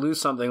to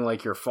lose something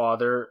like your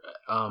father,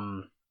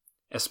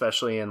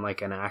 especially in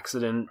like an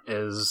accident,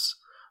 is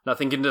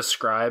nothing can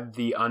describe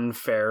the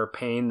unfair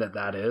pain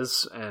that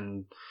is.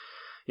 And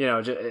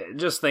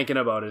just thinking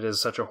about it is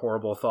such a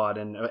horrible thought,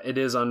 and it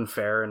is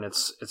unfair, and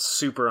it's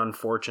super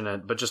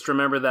unfortunate. But just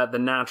remember that the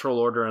natural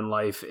order in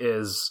life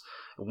is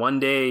one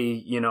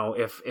day,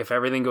 if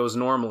everything goes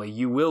normally,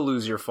 you will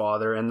lose your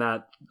father, and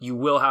that you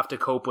will have to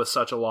cope with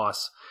such a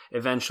loss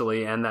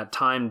eventually, and that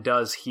time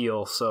does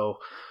heal. So,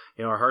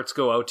 our hearts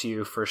go out to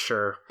you for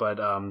sure. But,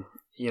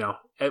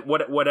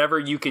 whatever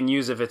you can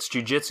use, if it's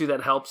jiu-jitsu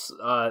that helps,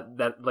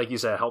 that, like you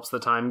said, helps the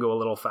time go a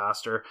little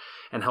faster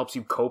and helps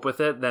you cope with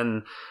it,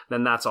 then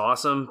that's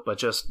awesome. But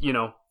just,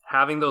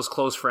 having those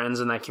close friends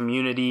in that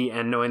community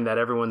and knowing that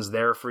everyone's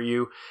there for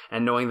you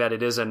and knowing that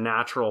it is a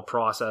natural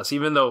process,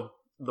 even though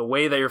the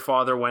way that your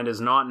father went is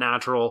not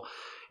natural,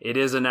 it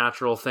is a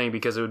natural thing,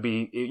 because it would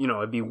be,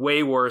 it'd be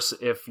way worse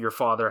if your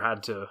father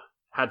had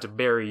to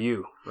bury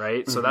you,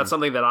 right? Mm-hmm. So that's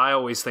something that I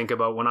always think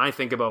about when I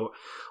think about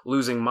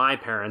losing my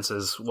parents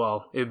is,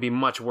 well, it would be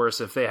much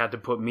worse if they had to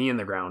put me in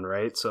the ground,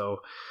 right? So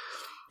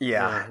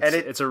yeah, and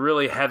it's a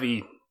really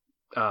heavy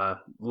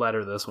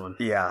letter, this one.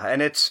 Yeah,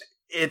 and it's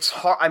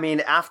hard. I mean,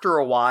 after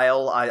a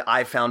while,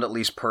 I found, at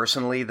least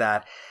personally,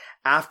 that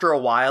after a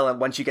while, and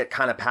once you get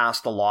kind of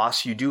past the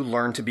loss, you do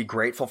learn to be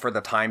grateful for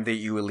the time that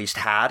you at least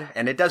had.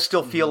 And it does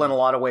still feel in a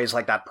lot of ways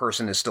like that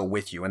person is still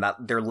with you and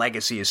that their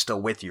legacy is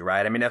still with you,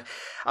 right? I mean, if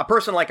a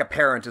person like a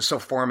parent is so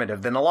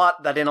formative, then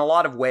in a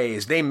lot of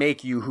ways, they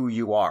make you who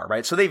you are,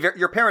 right? So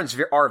your parents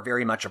are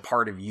very much a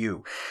part of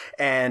you.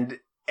 And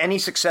any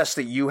success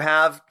that you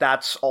have,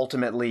 that's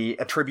ultimately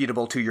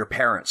attributable to your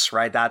parents,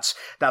 right? That's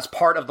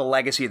part of the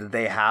legacy that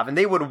they have, and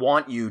they would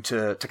want you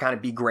to kind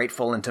of be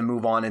grateful and to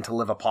move on and to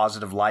live a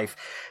positive life.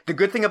 The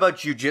good thing about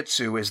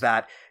jiu-jitsu is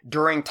that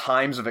during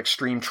times of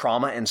extreme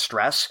trauma and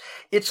stress,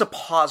 it's a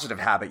positive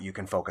habit you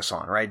can focus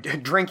on, right?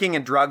 Drinking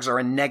and drugs are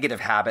a negative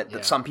habit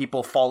that some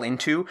people fall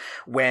into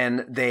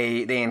when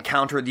they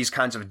encounter these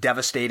kinds of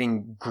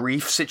devastating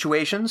grief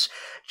situations.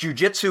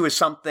 Jiu-jitsu is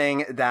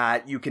something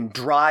that you can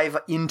drive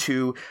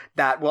into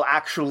that will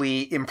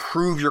actually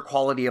improve your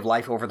quality of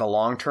life over the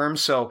long term.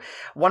 So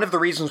one of the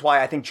reasons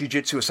why I think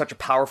jiu-jitsu is such a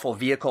powerful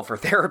vehicle for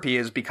therapy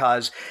is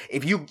because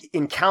if you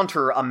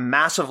encounter a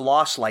massive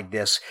loss like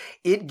this,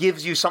 it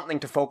gives you something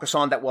to focus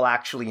on that will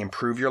actually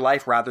improve your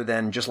life rather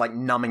than just like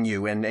numbing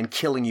you and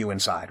killing you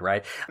inside,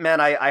 right? Man,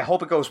 I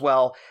hope it goes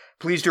well.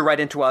 Please do write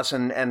into us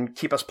and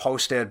keep us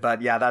posted.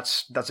 But yeah,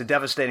 that's a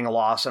devastating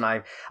loss, and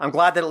I'm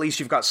glad that at least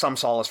you've got some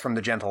solace from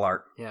the gentle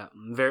art. Yeah,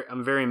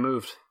 I'm very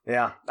moved.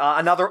 Yeah.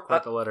 Another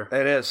the letter.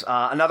 It is.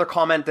 Another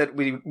comment that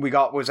we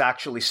got was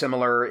actually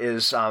similar,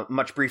 is a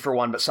much briefer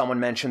one, but someone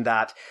mentioned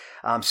that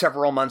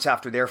several months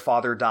after their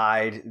father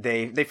died,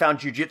 they found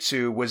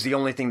jiu-jitsu was the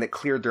only thing that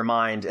cleared their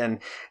mind, and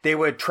they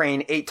would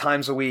train 8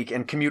 times a week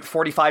and commute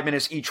 45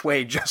 minutes each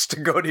way just to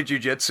go to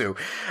jiu-jitsu,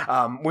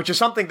 which is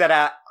something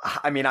that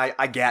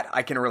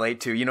I can relate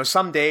to. You know,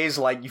 some days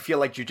like you feel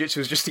like jiu-jitsu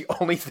is just the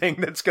only thing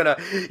that's gonna,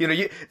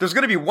 there's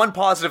gonna be one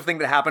positive thing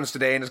that happens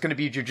today, and it's gonna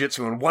be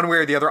jiu-jitsu, and one way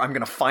or the other, I'm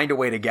gonna find a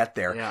way to get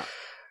there.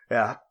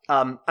 Yeah.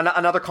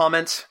 Another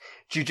comment.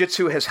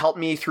 Jiu-jitsu has helped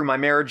me through my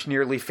marriage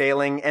nearly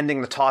failing,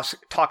 ending the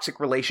toxic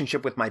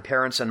relationship with my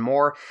parents, and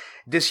more.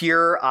 This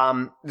year,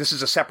 this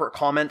is a separate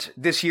comment.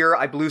 This year,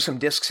 I blew some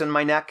discs in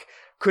my neck.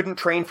 Couldn't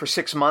train for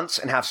 6 months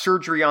and have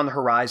surgery on the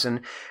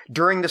horizon.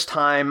 During this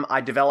time, I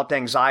developed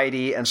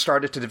anxiety and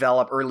started to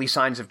develop early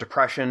signs of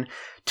depression.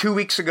 2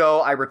 weeks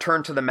ago, I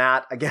returned to the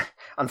mat, again,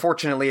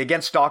 unfortunately,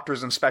 against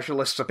doctors' and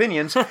specialists'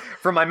 opinions,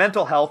 for my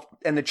mental health,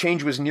 and the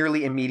change was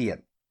nearly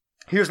immediate.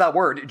 Here's that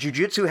word.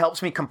 Jiu-jitsu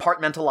helps me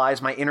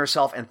compartmentalize my inner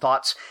self and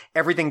thoughts.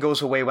 Everything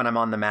goes away when I'm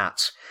on the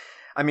mats.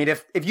 I mean,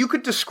 if you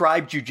could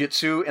describe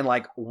jiu-jitsu in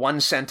like one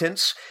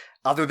sentence,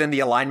 other than the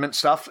alignment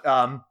stuff,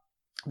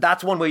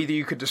 that's one way that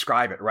you could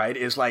describe it, right?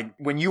 Is like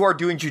when you are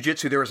doing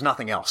jiu-jitsu, there is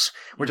nothing else,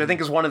 which I think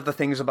is one of the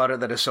things about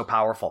it that is so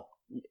powerful.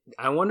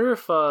 I wonder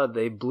if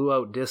they blew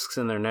out discs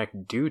in their neck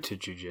due to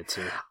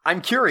jiu-jitsu.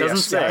 I'm curious.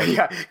 Doesn't say.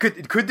 Yeah.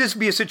 Could this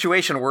be a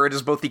situation where it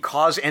is both the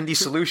cause and the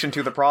solution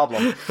to the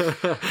problem?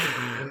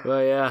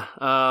 Well,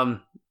 yeah.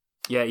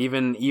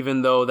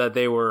 Even though that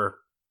they were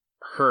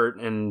hurt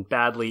and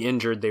badly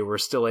injured, they were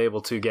still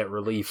able to get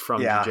relief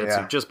from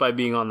jiu-jitsu just by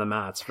being on the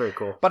mats. Very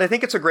cool. But I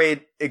think it's a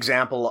great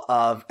example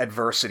of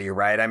adversity,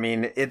 right? I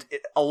mean,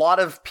 a lot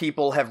of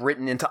people have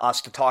written into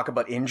us to talk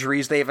about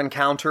injuries they've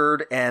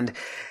encountered, and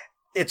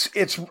it's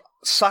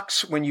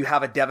sucks when you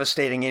have a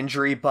devastating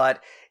injury,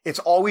 but it's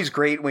always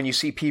great when you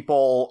see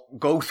people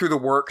go through the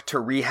work to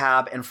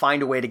rehab and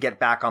find a way to get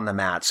back on the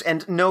mats.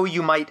 And no,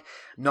 you might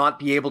not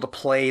be able to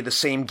play the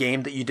same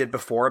game that you did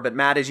before, but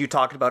Matt, as you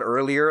talked about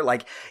earlier,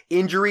 like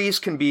injuries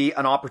can be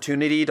an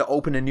opportunity to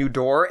open a new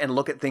door and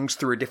look at things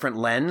through a different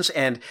lens.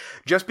 And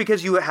just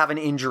because you have an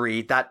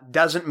injury, that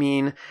doesn't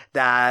mean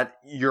that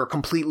you're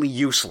completely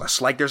useless.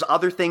 Like there's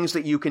other things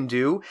that you can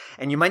do,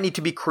 and you might need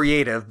to be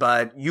creative,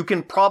 but you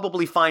can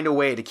probably find a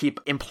way to keep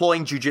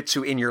employing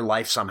jiu-jitsu in your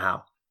life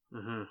somehow.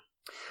 Mm-hmm.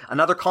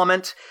 Another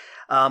comment.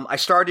 I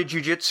started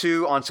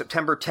jiu-jitsu on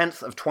September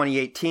 10th of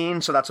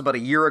 2018, so that's about a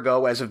year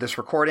ago as of this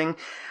recording.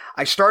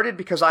 I started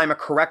because I am a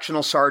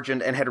correctional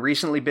sergeant and had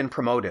recently been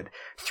promoted.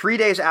 3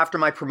 days after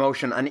my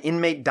promotion, an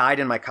inmate died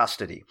in my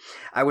custody.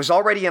 I was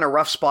already in a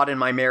rough spot in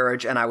my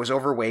marriage and I was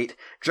overweight,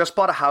 just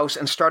bought a house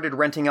and started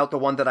renting out the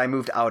one that I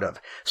moved out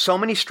of. So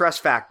many stress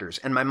factors,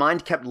 and my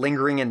mind kept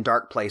lingering in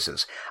dark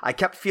places. I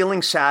kept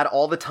feeling sad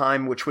all the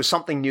time, which was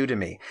something new to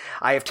me.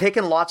 I have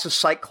taken lots of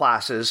psych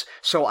classes,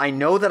 so I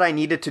know that I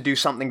needed to do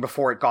something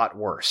before it got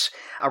worse.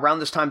 Around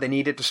this time, they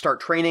needed to start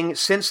training.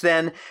 Since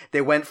then,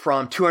 they went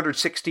from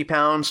 260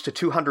 pounds to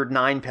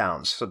 209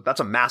 pounds. So that's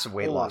a massive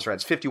weight loss, right?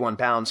 It's 51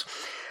 pounds.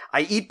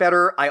 I eat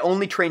better. I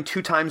only train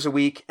 2 times a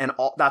week, and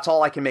that's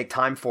all I can make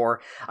time for.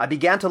 I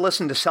began to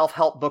listen to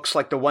self-help books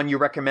like the one you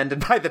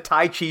recommended by the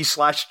Tai Chi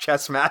 /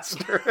 chess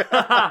master.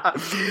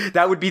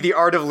 That would be The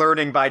Art of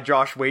Learning by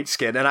Josh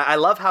Waitskin. And I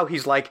love how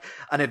he's like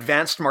an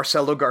advanced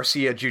Marcelo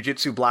Garcia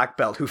jiu-jitsu black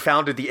belt who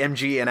founded the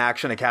MG in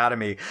Action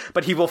Academy.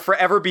 But he will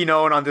forever be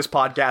known on this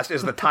podcast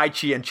as the Tai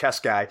Chi and chess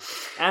guy.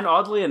 And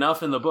oddly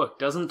enough, in the book,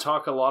 doesn't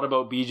talk a lot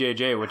about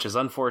BJJ, which is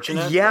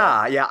unfortunate.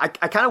 Yeah.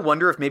 I kind of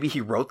wonder if maybe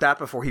he wrote that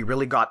before he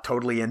really got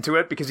totally into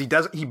it, because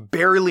he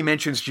barely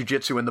mentions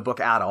jiu-jitsu in the book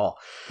at all.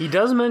 He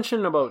does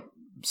mention about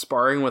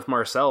sparring with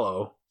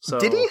Marcelo. So,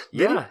 did he?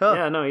 Yeah,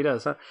 no, he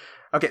does.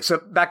 Okay, so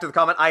back to the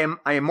comment. I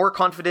am more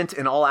confident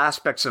in all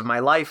aspects of my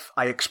life.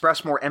 I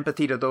express more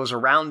empathy to those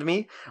around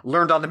me.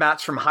 Learned on the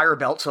mats from higher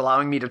belts,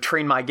 allowing me to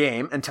train my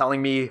game and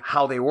telling me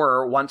how they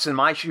were once in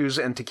my shoes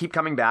and to keep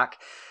coming back.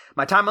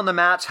 My time on the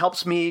mats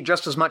helps me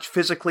just as much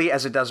physically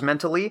as it does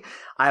mentally.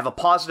 I have a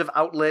positive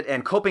outlet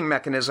and coping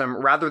mechanism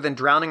rather than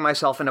drowning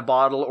myself in a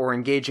bottle or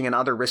engaging in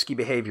other risky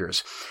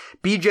behaviors.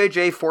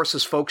 BJJ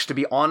forces folks to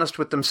be honest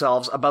with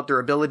themselves about their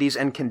abilities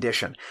and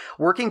condition.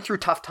 Working through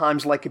tough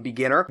times like a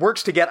beginner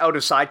works to get out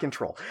of side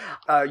control.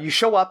 You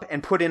show up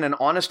and put in an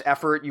honest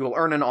effort, you will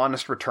earn an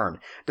honest return.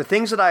 The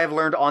things that I have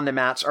learned on the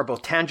mats are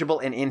both tangible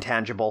and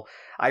intangible.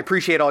 I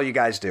appreciate all you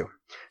guys do.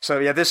 So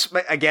yeah, this,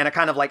 again, it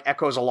kind of like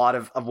echoes a lot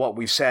of what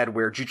we've said,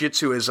 where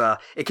jiu-jitsu is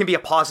it can be a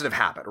positive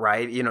habit,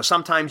 right? You know,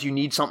 sometimes you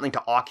need something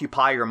to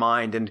occupy your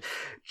mind, and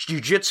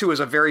jiu-jitsu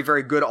is a very,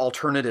 very good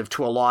alternative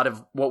to a lot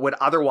of what would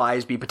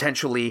otherwise be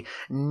potentially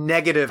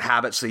negative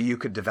habits that you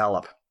could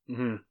develop.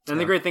 Mm-hmm. And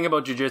the great thing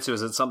about jiu-jitsu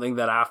is it's something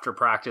that after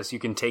practice you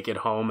can take it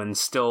home and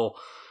still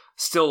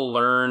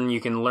learn.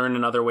 You can learn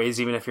in other ways,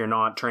 even if you're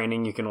not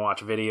training. You can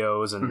watch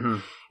videos,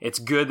 and it's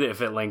good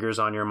if it lingers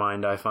on your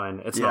mind. I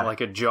find it's not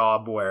like a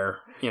job where,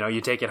 you know, you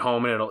take it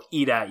home and it'll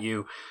eat at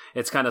you.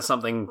 It's kind of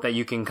something that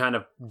you can kind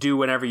of do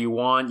whenever you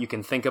want. You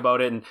can think about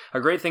it, and a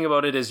great thing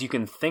about it is you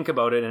can think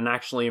about it and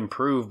actually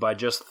improve by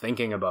just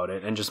thinking about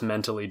it and just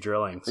mentally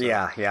drilling. So.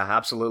 Yeah,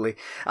 absolutely.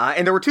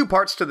 And there were two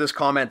parts to this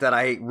comment that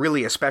I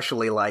really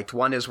especially liked.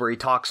 One is where he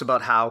talks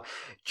about how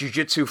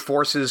jiu-jitsu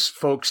forces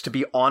folks to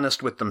be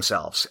honest with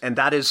themselves. And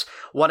that is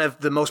one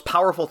of the most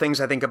powerful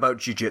things I think about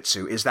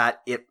jiu-jitsu, is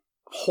that it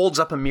holds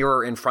up a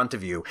mirror in front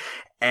of you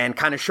and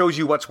kind of shows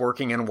you what's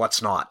working and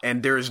what's not.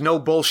 And there's no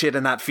bullshit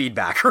in that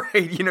feedback,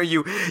 right? You know,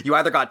 you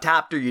either got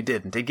tapped or you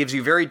didn't. It gives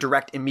you very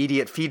direct,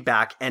 immediate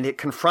feedback, and it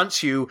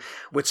confronts you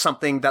with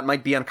something that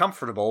might be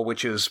uncomfortable,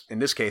 which is, in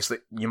this case,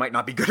 that you might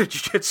not be good at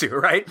jiu-jitsu,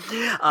 right?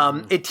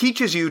 It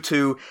teaches you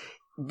to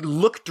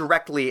look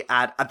directly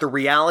at the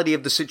reality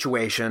of the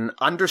situation,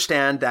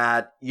 understand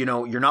that, you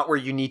know, you're not where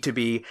you need to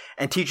be,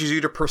 and teaches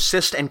you to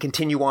persist and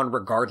continue on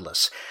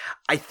regardless.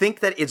 I think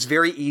that it's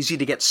very easy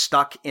to get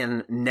stuck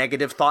in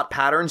negative thought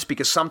patterns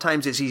because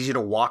sometimes it's easy to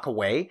walk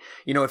away.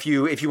 You know, if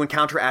you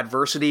encounter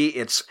adversity,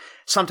 it's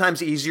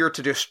sometimes easier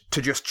to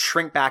just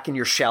shrink back in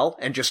your shell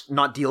and just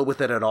not deal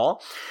with it at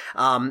all.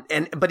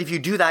 But if you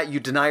do that, you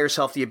deny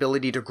yourself the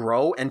ability to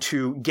grow and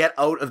to get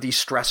out of these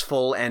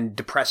stressful and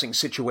depressing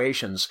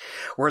situations.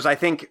 Whereas I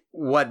think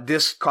what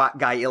this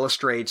guy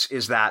illustrates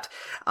is that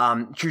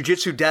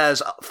jiu-jitsu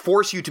does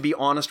force you to be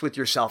honest with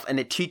yourself, and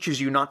it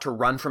teaches you not to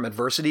run from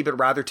adversity, but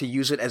rather to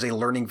use it as a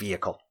learning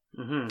vehicle.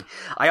 Mm-hmm.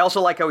 I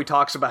also like how he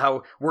talks about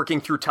how working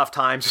through tough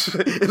times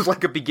is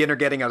like a beginner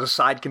getting out of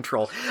side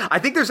control. I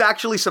think there's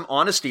actually some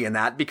honesty in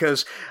that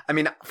because, I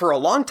mean, for a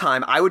long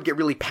time, I would get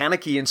really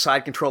panicky in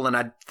side control and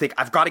I'd think,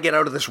 I've got to get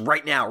out of this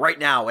right now.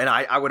 And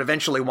I would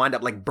eventually wind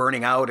up like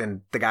burning out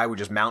and the guy would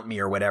just mount me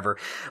or whatever.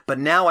 But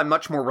now I'm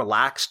much more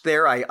relaxed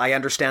there. I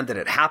understand that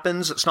it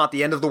happens. It's not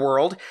the end of the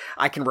world.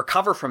 I can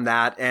recover from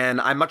that and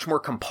I'm much more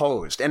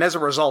composed. And as a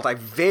result, I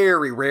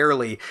very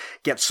rarely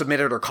get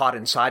submitted or caught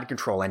in side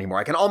control anymore.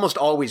 I can almost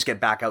always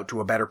get back out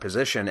to a better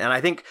position. And I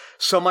think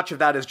so much of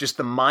that is just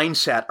the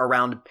mindset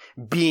around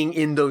being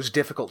in those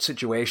difficult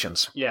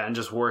situations. Yeah, and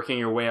just working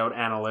your way out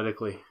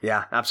analytically.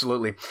 Yeah,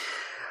 absolutely.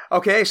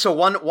 Okay, so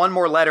one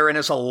more letter, and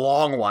it's a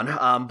long one,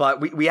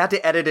 but we had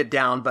to edit it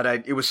down, but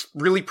it was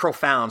really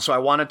profound, so I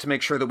wanted to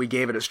make sure that we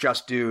gave it its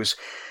just dues.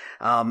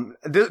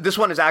 This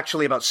one is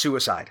actually about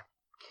suicide.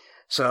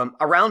 So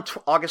around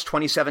August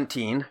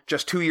 2017,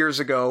 just 2 years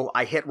ago,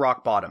 I hit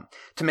rock bottom.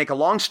 To make a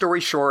long story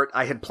short,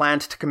 I had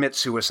planned to commit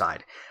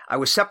suicide. I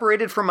was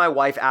separated from my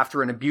wife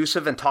after an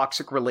abusive and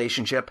toxic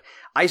relationship,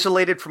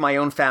 isolated from my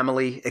own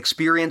family,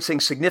 experiencing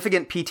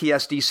significant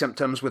PTSD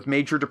symptoms with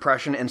major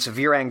depression and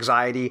severe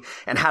anxiety,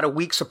 and had a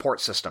weak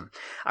support system.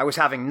 I was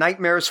having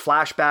nightmares,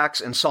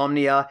 flashbacks,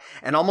 insomnia,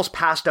 and almost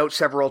passed out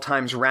several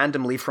times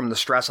randomly from the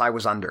stress I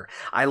was under.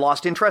 I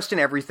lost interest in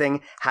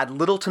everything, had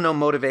little to no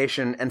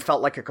motivation, and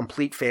felt like a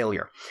complete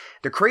failure.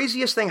 The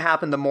craziest thing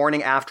happened the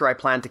morning after I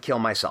planned to kill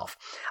myself.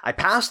 I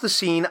passed the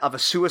scene of a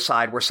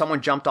suicide where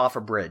someone jumped off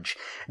a bridge.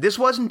 This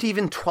wasn't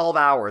even 12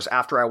 hours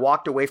after I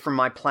walked away from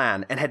my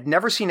plan and had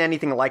never seen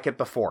anything like it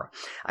before.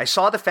 I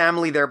saw the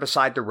family there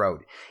beside the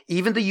road.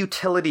 Even the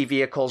utility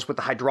vehicles with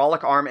the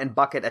hydraulic arm and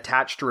bucket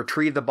attached to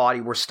retrieve the body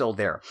were still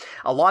there.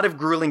 A lot of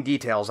grueling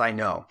details, I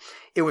know.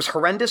 It was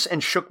horrendous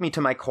and shook me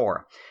to my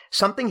core.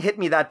 Something hit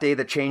me that day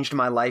that changed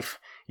my life.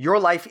 Your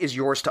life is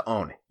yours to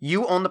own.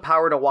 You own the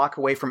power to walk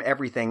away from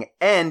everything,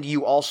 and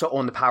you also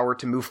own the power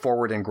to move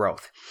forward in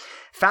growth.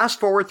 Fast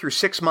forward through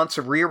 6 months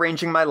of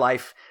rearranging my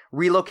life,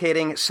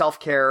 relocating,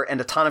 self-care,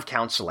 and a ton of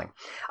counseling.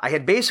 I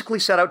had basically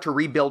set out to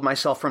rebuild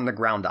myself from the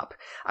ground up.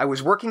 I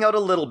was working out a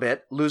little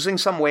bit, losing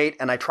some weight,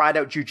 and I tried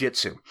out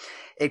jiu-jitsu.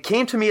 It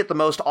came to me at the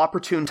most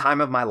opportune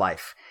time of my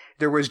life.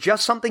 There was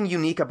just something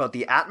unique about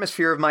the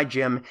atmosphere of my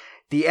gym,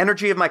 the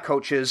energy of my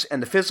coaches,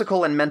 and the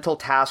physical and mental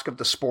task of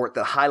the sport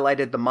that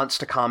highlighted the months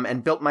to come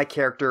and built my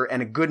character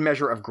and a good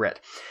measure of grit.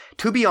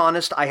 To be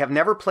honest, I have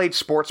never played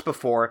sports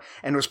before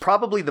and was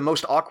probably the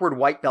most awkward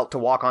white belt to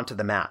walk onto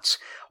the mats.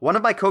 One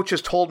of my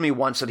coaches told me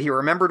once that he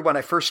remembered when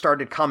I first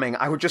started coming,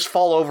 I would just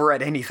fall over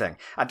at anything.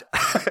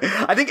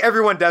 I think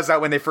everyone does that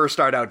when they first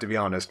start out, to be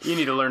honest. You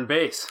need to learn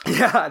base.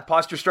 Yeah,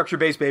 posture, structure,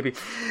 base, baby.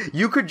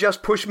 You could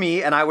just push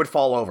me and I would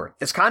fall over.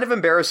 It's kind of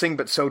embarrassing,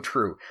 but so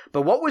true.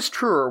 But what was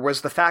truer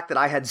was the fact that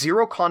I had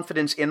zero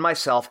confidence in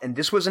myself, and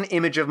this was an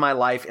image of my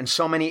life in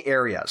so many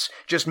areas.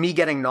 Just me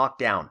getting knocked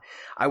down.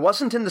 I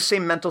wasn't in the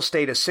same mental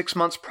state as 6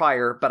 months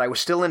prior, but I was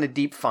still in a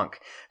deep funk.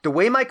 The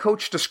way my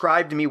coach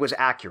described me was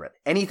accurate.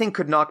 Anything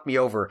could knock me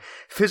over,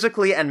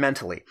 physically and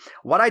mentally.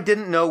 What I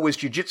didn't know was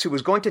jiu-jitsu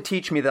was going to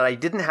teach me that I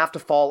didn't have to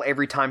fall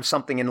every time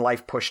something in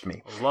life pushed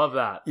me. Love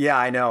that. Yeah,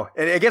 I know.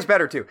 It gets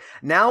better too.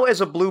 Now,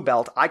 as a blue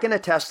belt, I can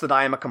attest that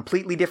I am a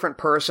completely different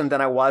person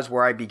than I was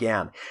where I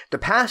began. The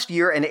past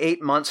year and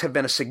 8 months have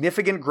been a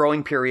significant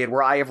growing period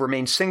where I have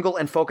remained single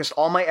and focused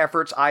all my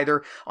efforts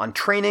either on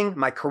training,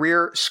 my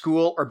career,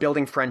 school, or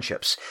building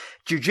friendships.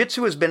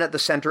 Jiu-jitsu has been at the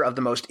center of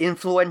the most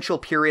influential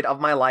period of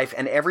my life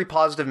and every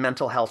positive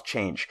mental health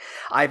change.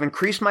 I have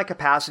increased my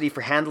capacity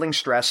for handling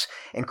stress,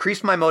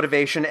 increased my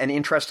motivation and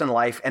interest in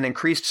life, and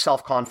increased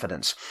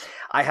self-confidence.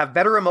 I have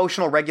better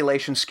emotional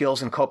regulation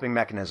skills and coping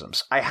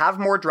mechanisms. I have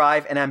more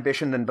drive and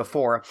ambition than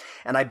before,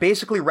 and I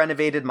basically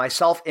renovated my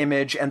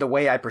self-image and the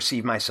way I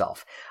perceive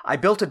myself. I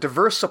built a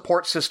diverse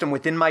support system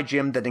within my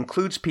gym that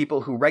includes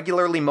people who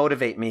regularly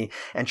motivate me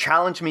and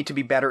challenge me to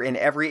be better in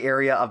every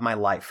area of my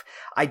life.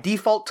 I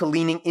default to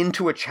leaning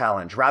into a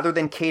challenge rather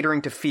than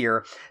catering to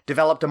fear,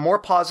 developed a more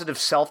positive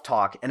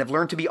self-talk, and have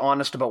learned to be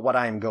honest about what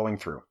I am going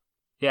through.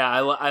 Yeah,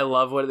 I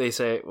love what they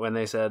say when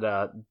they said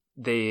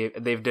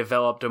they've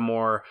developed a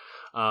more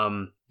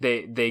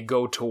they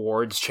go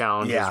towards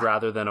challenges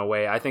rather than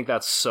away. I think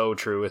that's so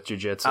true with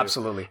jiu-jitsu.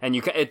 Absolutely. And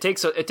it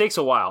takes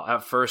a while.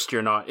 At first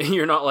you're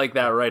not like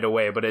that right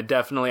away, but it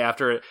definitely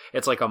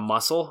it's like a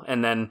muscle,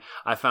 and then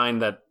I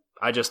find that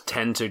I just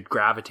tend to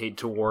gravitate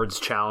towards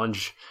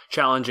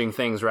challenging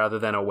things rather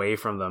than away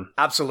from them.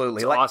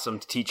 Absolutely. It's awesome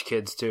to teach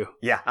kids too.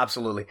 Yeah,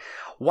 absolutely.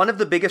 One of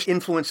the biggest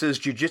influences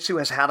jiu-jitsu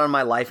has had on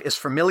my life is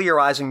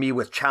familiarizing me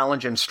with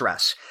challenge and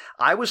stress.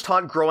 I was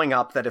taught growing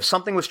up that if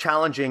something was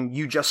challenging,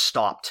 you just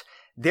stopped.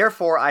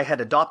 Therefore, I had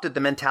adopted the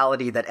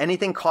mentality that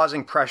anything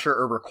causing pressure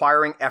or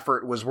requiring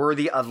effort was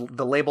worthy of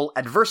the label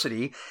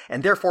adversity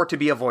and therefore to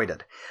be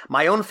avoided.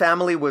 My own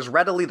family was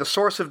readily the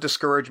source of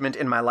discouragement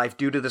in my life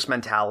due to this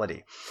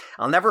mentality.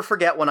 I'll never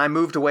forget when I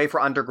moved away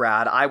for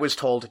undergrad, I was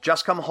told,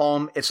 just come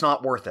home, it's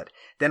not worth it.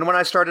 Then when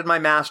I started my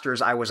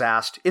master's, I was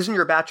asked, isn't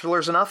your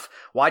bachelor's enough?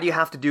 Why do you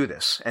have to do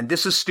this? And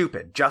this is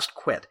stupid, just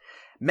quit.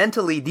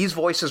 Mentally, these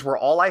voices were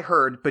all I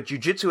heard, but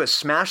jiu-jitsu has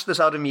smashed this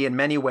out of me in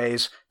many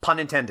ways, pun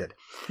intended.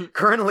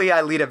 Currently,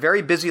 I lead a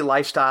very busy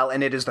lifestyle,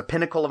 and it is the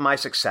pinnacle of my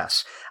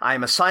success. I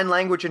am a sign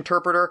language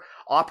interpreter,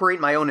 operate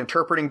my own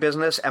interpreting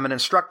business, am an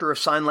instructor of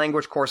sign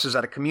language courses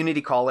at a community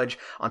college,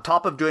 on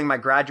top of doing my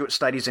graduate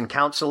studies in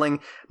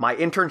counseling, my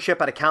internship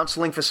at a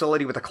counseling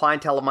facility with a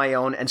clientele of my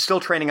own, and still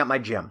training at my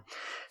gym.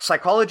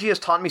 Psychology has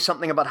taught me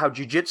something about how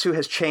jiu-jitsu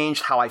has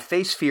changed how I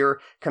face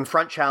fear,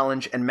 confront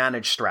challenge, and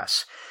manage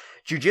stress.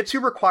 Jiu-jitsu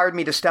required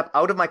me to step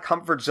out of my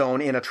comfort zone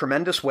in a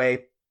tremendous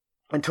way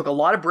and took a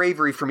lot of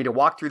bravery for me to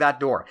walk through that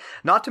door,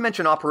 not to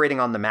mention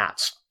operating on the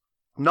mats.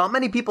 Not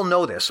many people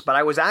know this, but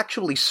I was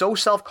actually so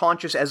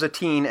self-conscious as a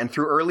teen and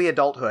through early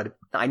adulthood,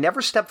 I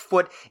never stepped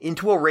foot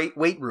into a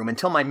weight room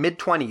until my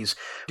mid-20s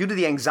due to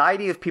the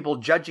anxiety of people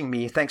judging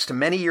me thanks to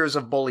many years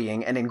of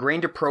bullying and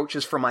ingrained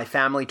approaches from my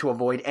family to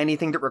avoid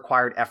anything that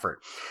required effort.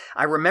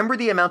 I remember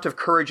the amount of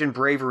courage and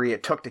bravery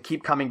it took to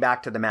keep coming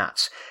back to the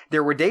mats.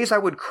 There were days I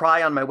would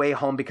cry on my way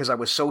home because I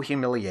was so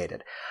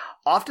humiliated.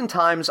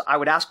 Oftentimes, I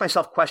would ask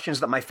myself questions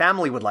that my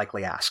family would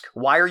likely ask.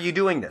 Why are you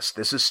doing this?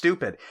 This is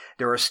stupid.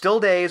 There are still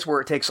days where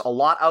it takes a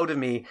lot out of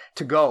me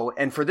to go,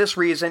 and for this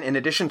reason, in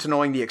addition to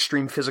knowing the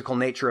extreme physical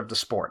nature of the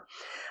sport.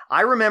 I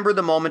remember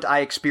the moment I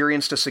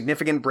experienced a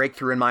significant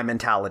breakthrough in my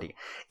mentality.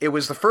 It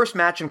was the first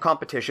match in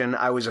competition.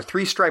 I was a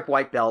 3-stripe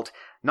white belt,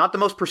 not the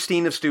most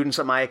pristine of students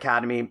at my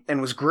academy,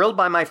 and was grilled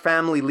by my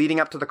family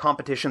leading up to the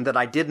competition that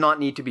I did not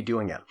need to be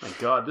doing it. My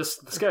God, this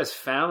guy's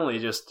family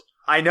just...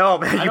 I know,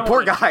 man. You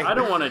poor guy. I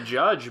don't want to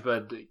judge,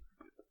 but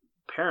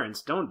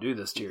parents, don't do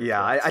this to your kids.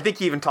 I think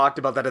he even talked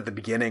about that at the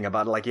beginning,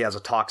 about like he has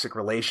a toxic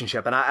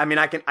relationship, and I mean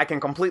I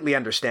can completely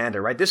understand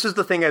it, right? This is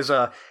the thing as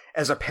a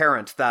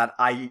parent that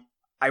I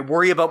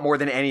worry about more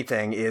than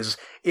anything is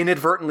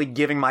inadvertently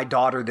giving my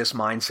daughter this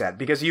mindset,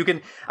 because you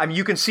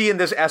can see in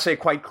this essay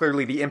quite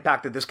clearly the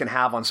impact that this can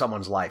have on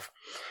someone's life.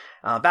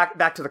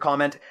 Back to the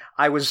comment.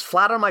 I was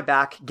flat on my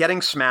back,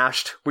 getting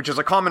smashed, which is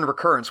a common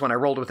recurrence when I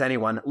rolled with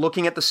anyone,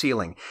 looking at the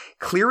ceiling.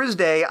 Clear as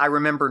day, I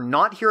remember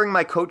not hearing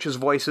my coach's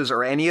voices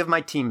or any of my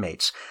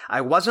teammates.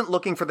 I wasn't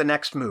looking for the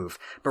next move,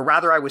 but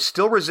rather I was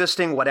still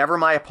resisting whatever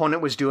my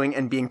opponent was doing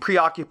and being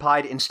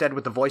preoccupied instead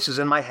with the voices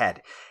in my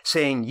head,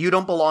 saying, "You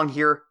don't belong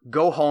here,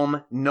 go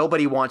home,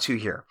 nobody wants you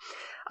here."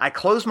 I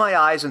closed my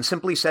eyes and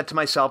simply said to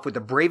myself with the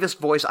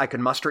bravest voice I could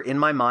muster in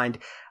my mind,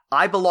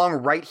 "I belong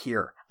right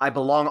here. I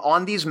belong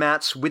on these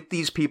mats with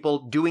these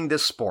people doing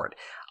this sport.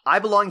 I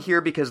belong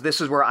here because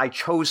this is where I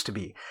chose to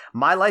be.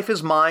 My life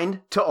is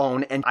mine to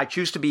own, and I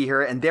choose to be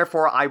here, and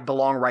therefore I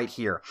belong right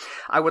here.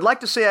 I would like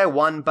to say I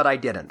won, but I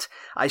didn't.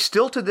 I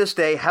still to this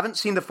day haven't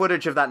seen the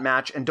footage of that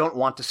match and don't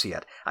want to see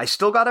it. I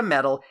still got a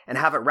medal and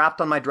have it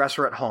wrapped on my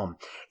dresser at home.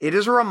 It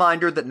is a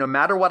reminder that no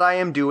matter what I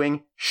am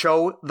doing,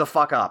 show the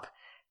fuck up.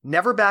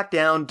 Never back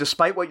down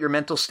despite what your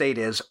mental state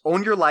is.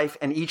 Own your life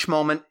and each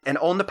moment and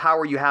own the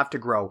power you have to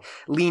grow.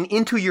 Lean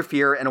into your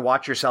fear and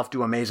watch yourself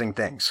do amazing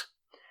things.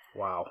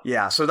 Wow.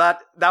 Yeah, so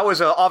that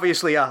was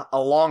obviously a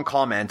long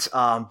comment,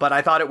 but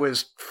I thought it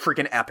was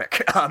freaking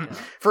epic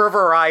for a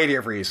variety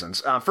of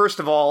reasons. First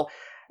of all,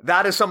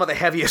 that is some of the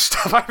heaviest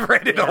stuff I've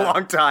read in a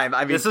long time.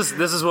 I mean, this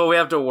is what we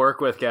have to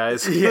work with,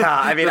 guys. Yeah,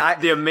 I mean,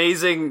 the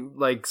amazing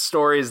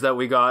stories that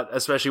we got,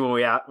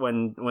 especially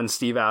when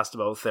Steve asked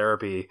about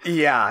therapy.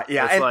 Yeah.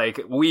 It's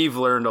we've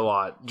learned a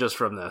lot just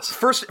from this.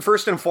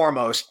 First and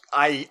foremost,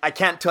 I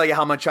can't tell you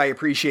how much I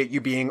appreciate you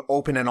being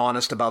open and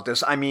honest about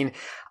this. I mean,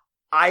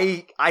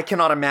 I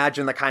cannot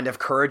imagine the kind of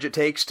courage it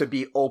takes to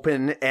be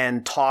open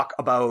and talk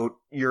about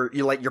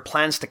your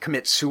plans to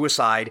commit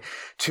suicide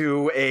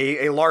to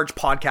a large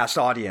podcast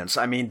audience.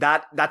 I mean,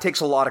 that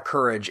takes a lot of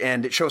courage,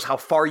 and it shows how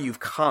far you've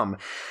come.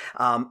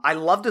 I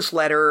love this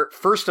letter,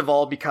 first of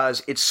all,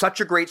 because it's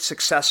such a great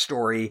success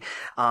story.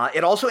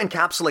 It also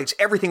encapsulates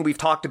everything we've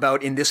talked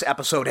about in this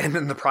episode and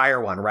in the prior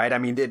one, right? I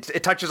mean,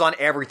 it touches on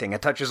everything.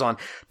 It touches on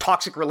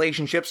toxic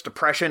relationships,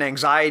 depression,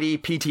 anxiety,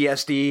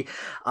 PTSD,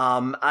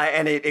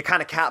 and it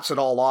kind of caps it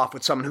all off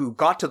with someone who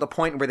got to the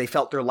point where they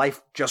felt their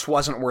life just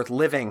wasn't worth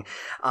living.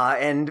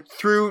 And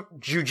through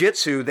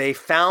jiu-jitsu, they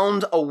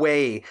found a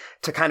way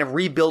to kind of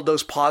rebuild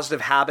those positive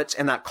habits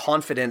and that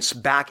confidence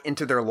back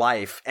into their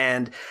life.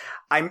 And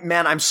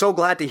I'm so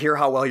glad to hear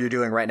how well you're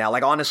doing right now.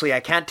 Honestly,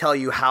 I can't tell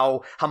you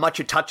how much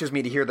it touches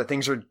me to hear that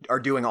things are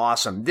doing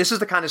awesome. This is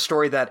the kind of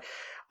story that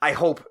I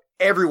hope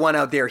everyone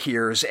out there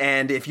hears.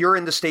 And if you're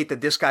in the state that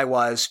this guy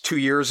was 2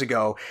 years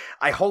ago,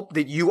 I hope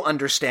that you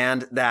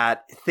understand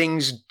that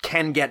things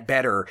can get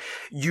better.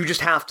 You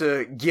just have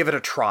to give it a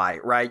try,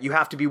 right? You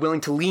have to be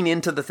willing to lean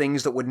into the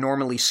things that would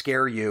normally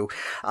scare you.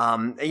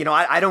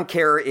 I don't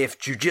care if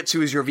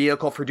jiu-jitsu is your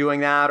vehicle for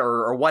doing that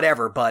or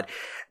whatever, but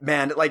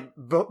man,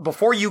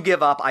 before you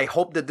give up, I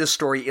hope that this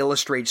story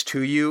illustrates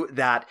to you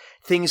that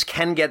things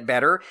can get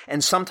better.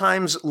 And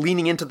sometimes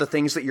leaning into the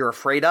things that you're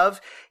afraid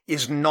of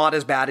is not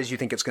as bad as you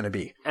think it's going to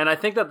be. And I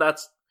think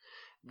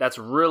that's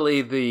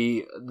really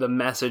the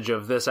message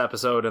of this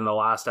episode and the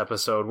last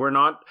episode. We're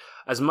not,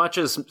 as much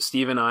as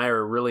Steve and I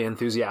are really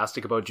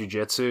enthusiastic about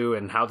jiu-jitsu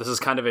and how this is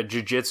kind of a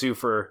jiu-jitsu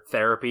for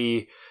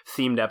therapy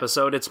themed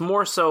episode, it's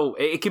more so,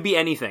 it could be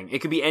anything. It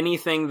could be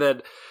anything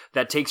that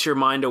takes your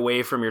mind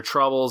away from your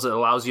troubles. It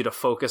allows you to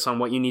focus on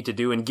what you need to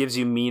do and gives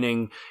you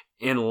meaning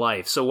in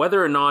life. So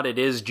whether or not it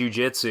is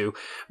jiu-jitsu,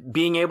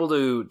 being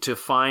able to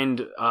find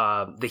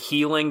the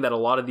healing that a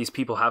lot of these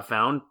people have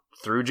found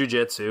through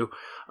jiu-jitsu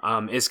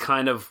is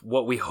kind of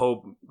what we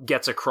hope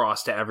gets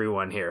across to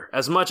everyone here.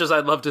 As much as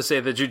I'd love to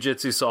say that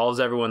jiu-jitsu solves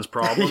everyone's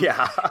problem,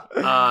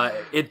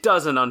 it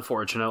doesn't,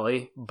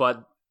 unfortunately,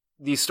 but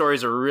these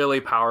stories are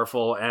really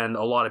powerful and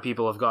a lot of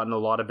people have gotten a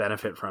lot of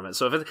benefit from it.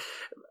 So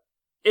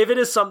if it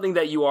is something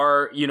that you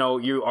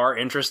are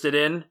interested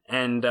in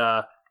and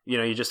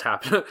you just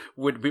happen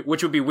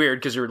which would be weird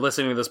because you're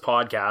listening to this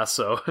podcast.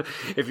 So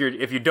if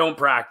you don't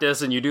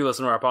practice and you do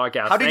listen to our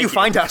podcast, how did you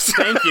find us?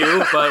 Thank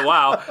you, but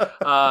wow.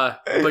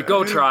 But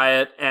go try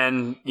it,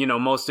 and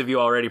most of you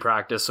already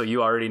practice, so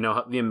you already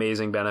know the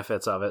amazing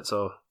benefits of it.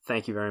 So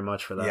thank you very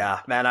much for that.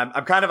 Yeah, man,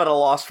 I'm kind of at a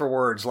loss for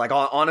words.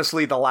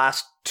 Honestly, the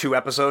last 2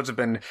 episodes have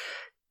been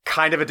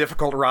kind of a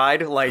difficult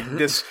ride.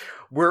 This.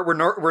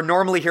 We're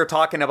normally here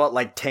talking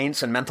about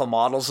taints and mental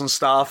models and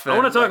stuff. I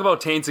want to talk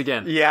about taints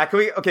again. Yeah, can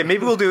we? Okay,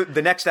 maybe we'll do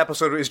the next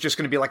episode is just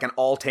going to be an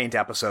all taint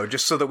episode,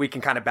 just so that we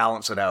can kind of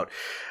balance it out.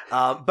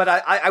 But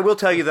I will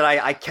tell you that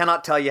I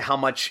cannot tell you how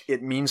much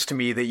it means to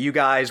me that you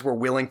guys were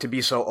willing to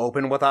be so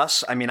open with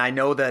us. I mean, I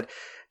know that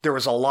there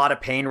was a lot of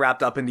pain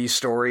wrapped up in these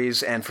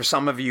stories, and for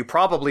some of you,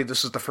 probably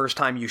this is the first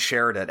time you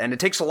shared it. And it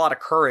takes a lot of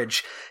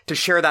courage to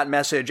share that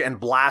message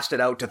and blast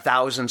it out to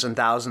thousands and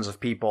thousands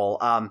of people.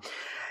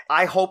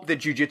 I hope that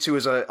jiu-jitsu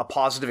is a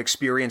positive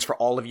experience for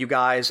all of you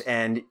guys,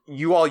 and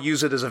you all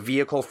use it as a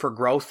vehicle for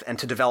growth and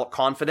to develop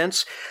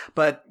confidence.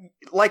 But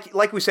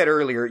like we said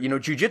earlier,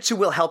 jiu-jitsu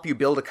will help you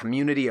build a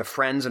community of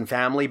friends and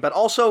family, but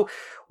also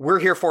we're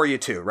here for you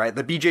too, right?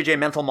 The BJJ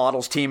Mental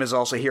Models team is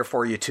also here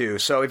for you too.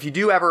 So if you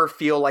do ever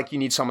feel like you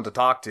need someone to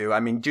talk to, I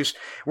mean,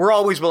 we're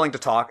always willing to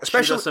talk.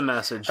 Shoot us a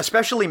message.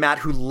 Especially Matt,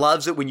 who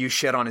loves it when you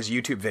shit on his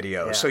YouTube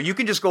videos. Yeah. So you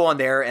can just go on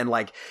there and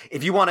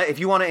if you want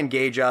to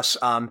engage us,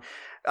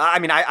 I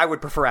mean, I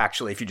would prefer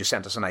actually if you just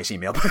sent us a nice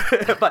email.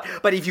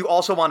 but if you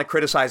also want to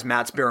criticize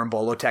Matt's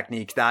Berimbolo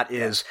technique, that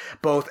is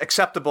both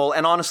acceptable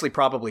and honestly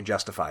probably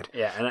justified.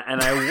 Yeah, and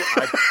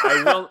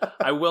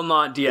I will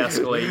not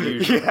de-escalate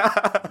usually.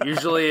 Yeah.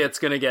 Usually it's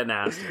going to get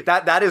nasty.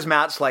 That is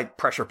Matt's like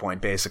pressure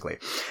point basically.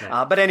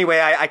 Yeah. But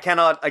anyway, I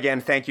cannot again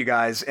thank you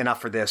guys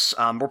enough for this.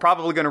 We're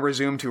probably going to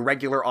resume to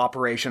regular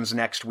operations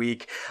next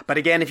week. But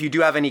again, if you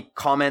do have any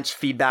comments,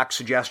 feedback,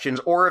 suggestions,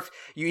 or if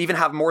you even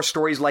have more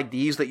stories like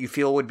these that you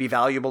feel would be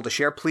valuable to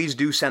share, please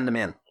do send them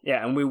in.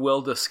 Yeah, and we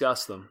will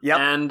discuss them. Yep.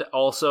 And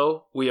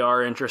also, we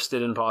are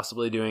interested in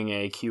possibly doing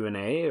a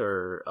Q&A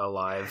or a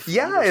live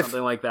or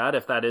something like that,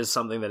 if that is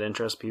something that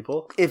interests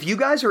people. If you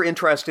guys are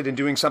interested in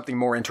doing something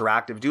more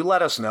interactive, do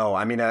let us know.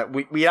 I mean,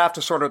 we have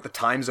to sort out the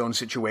time zone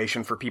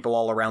situation for people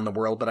all around the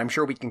world, but I'm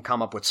sure we can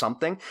come up with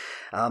something.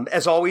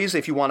 As always,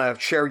 if you want to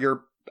share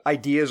your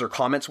ideas or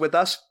comments with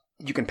us,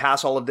 you can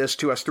pass all of this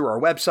to us through our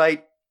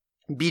website,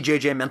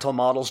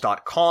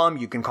 bjjmentalmodels.com.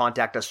 You can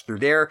contact us through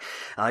there.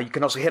 You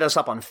can also hit us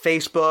up on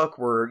Facebook.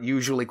 We're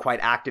usually quite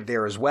active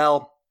there as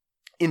well.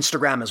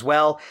 Instagram as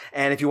well.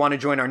 And if you want to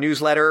join our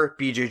newsletter,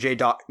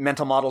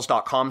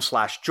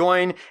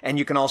 bjjmentalmodels.com/join. And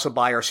you can also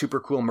buy our super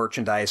cool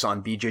merchandise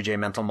on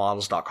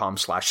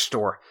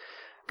bjjmentalmodels.com/store.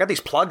 Got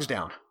these plugs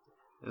down.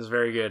 It's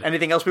very good.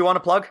 Anything else we want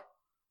to plug?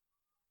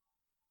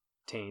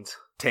 Taints.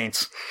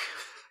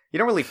 You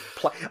don't really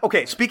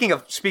Okay, speaking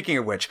of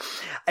which,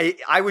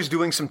 I was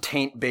doing some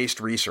taint-based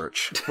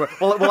research. We're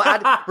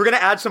going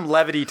to add some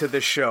levity to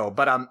this show,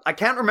 but I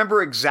can't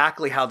remember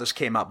exactly how this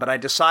came up, but I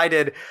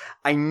decided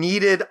I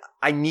needed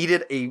a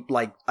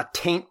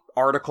taint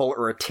article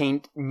or a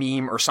taint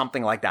meme or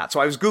something like that.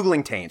 So I was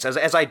Googling taints,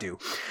 as I do,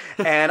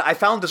 and I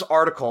found this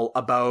article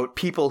about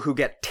people who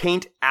get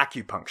taint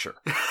acupuncture.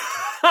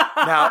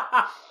 Now,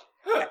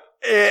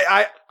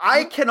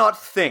 I cannot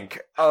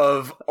think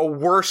of a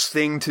worse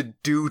thing to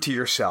do to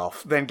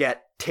yourself than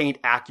get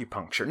taint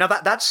acupuncture. Now,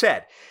 that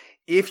said,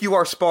 if you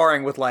are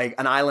sparring with like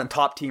an Island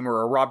Top Team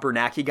or a Rob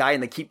Bernacki guy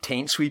and they keep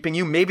taint sweeping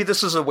you, maybe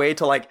this is a way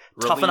to like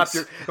toughen up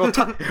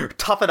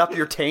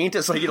your taint.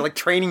 It's like, like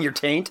training your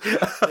taint.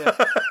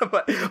 Yeah.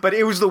 but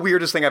it was the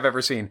weirdest thing I've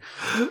ever seen.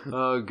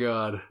 Oh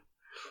God.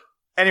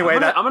 Anyway,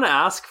 I'm gonna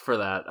ask for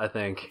that. I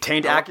think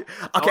taint I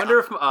wonder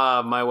if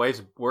my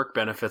wife's work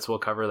benefits will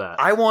cover that.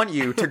 I want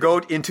you to go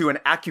into an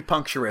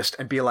acupuncturist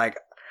and be like,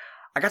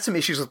 I got some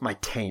issues with my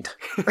taint.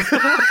 Can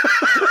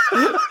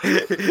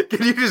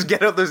you just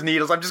get out those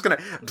needles? I'm just gonna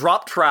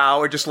drop trow,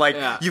 or just like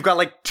you've got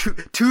like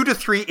 2 to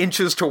 3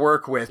 inches to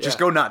work with. Yeah. Just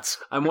go nuts.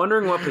 I'm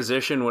wondering what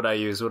position would I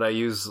use? Would I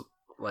use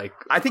like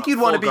I think you'd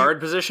want to be guard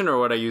position, or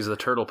would I use the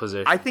turtle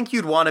position? I think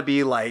you'd want to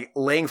be like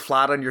laying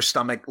flat on your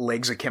stomach,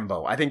 legs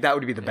akimbo. I think that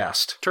would be the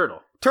best.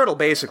 Turtle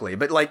basically,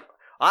 but like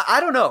I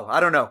don't know.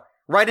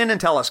 Write in and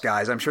tell us,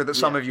 guys. I'm sure that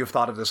some of you have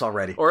thought of this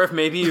already. Or if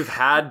maybe you've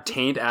had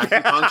taint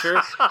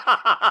acupuncture.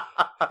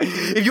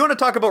 If you want to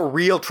talk about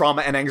real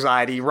trauma and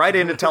anxiety, write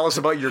in and tell us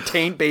about your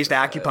taint-based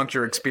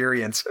acupuncture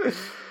experience.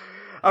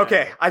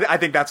 Okay, I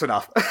think that's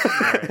enough.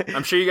 Right.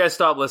 I'm sure you guys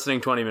stopped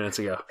listening 20 minutes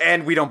ago.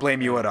 And we don't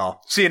blame you at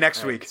all. See you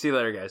next week. See you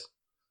later, guys.